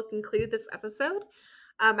 we will conclude this episode.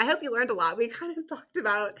 I hope you learned a lot. We kind of talked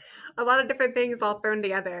about a lot of different things all thrown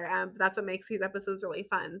together. But that's what makes these episodes really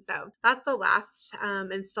fun. So that's the last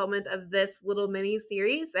installment of this little mini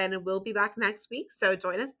series, and we'll be back next week. So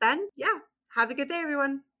join us then. Yeah, have a good day,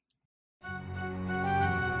 everyone.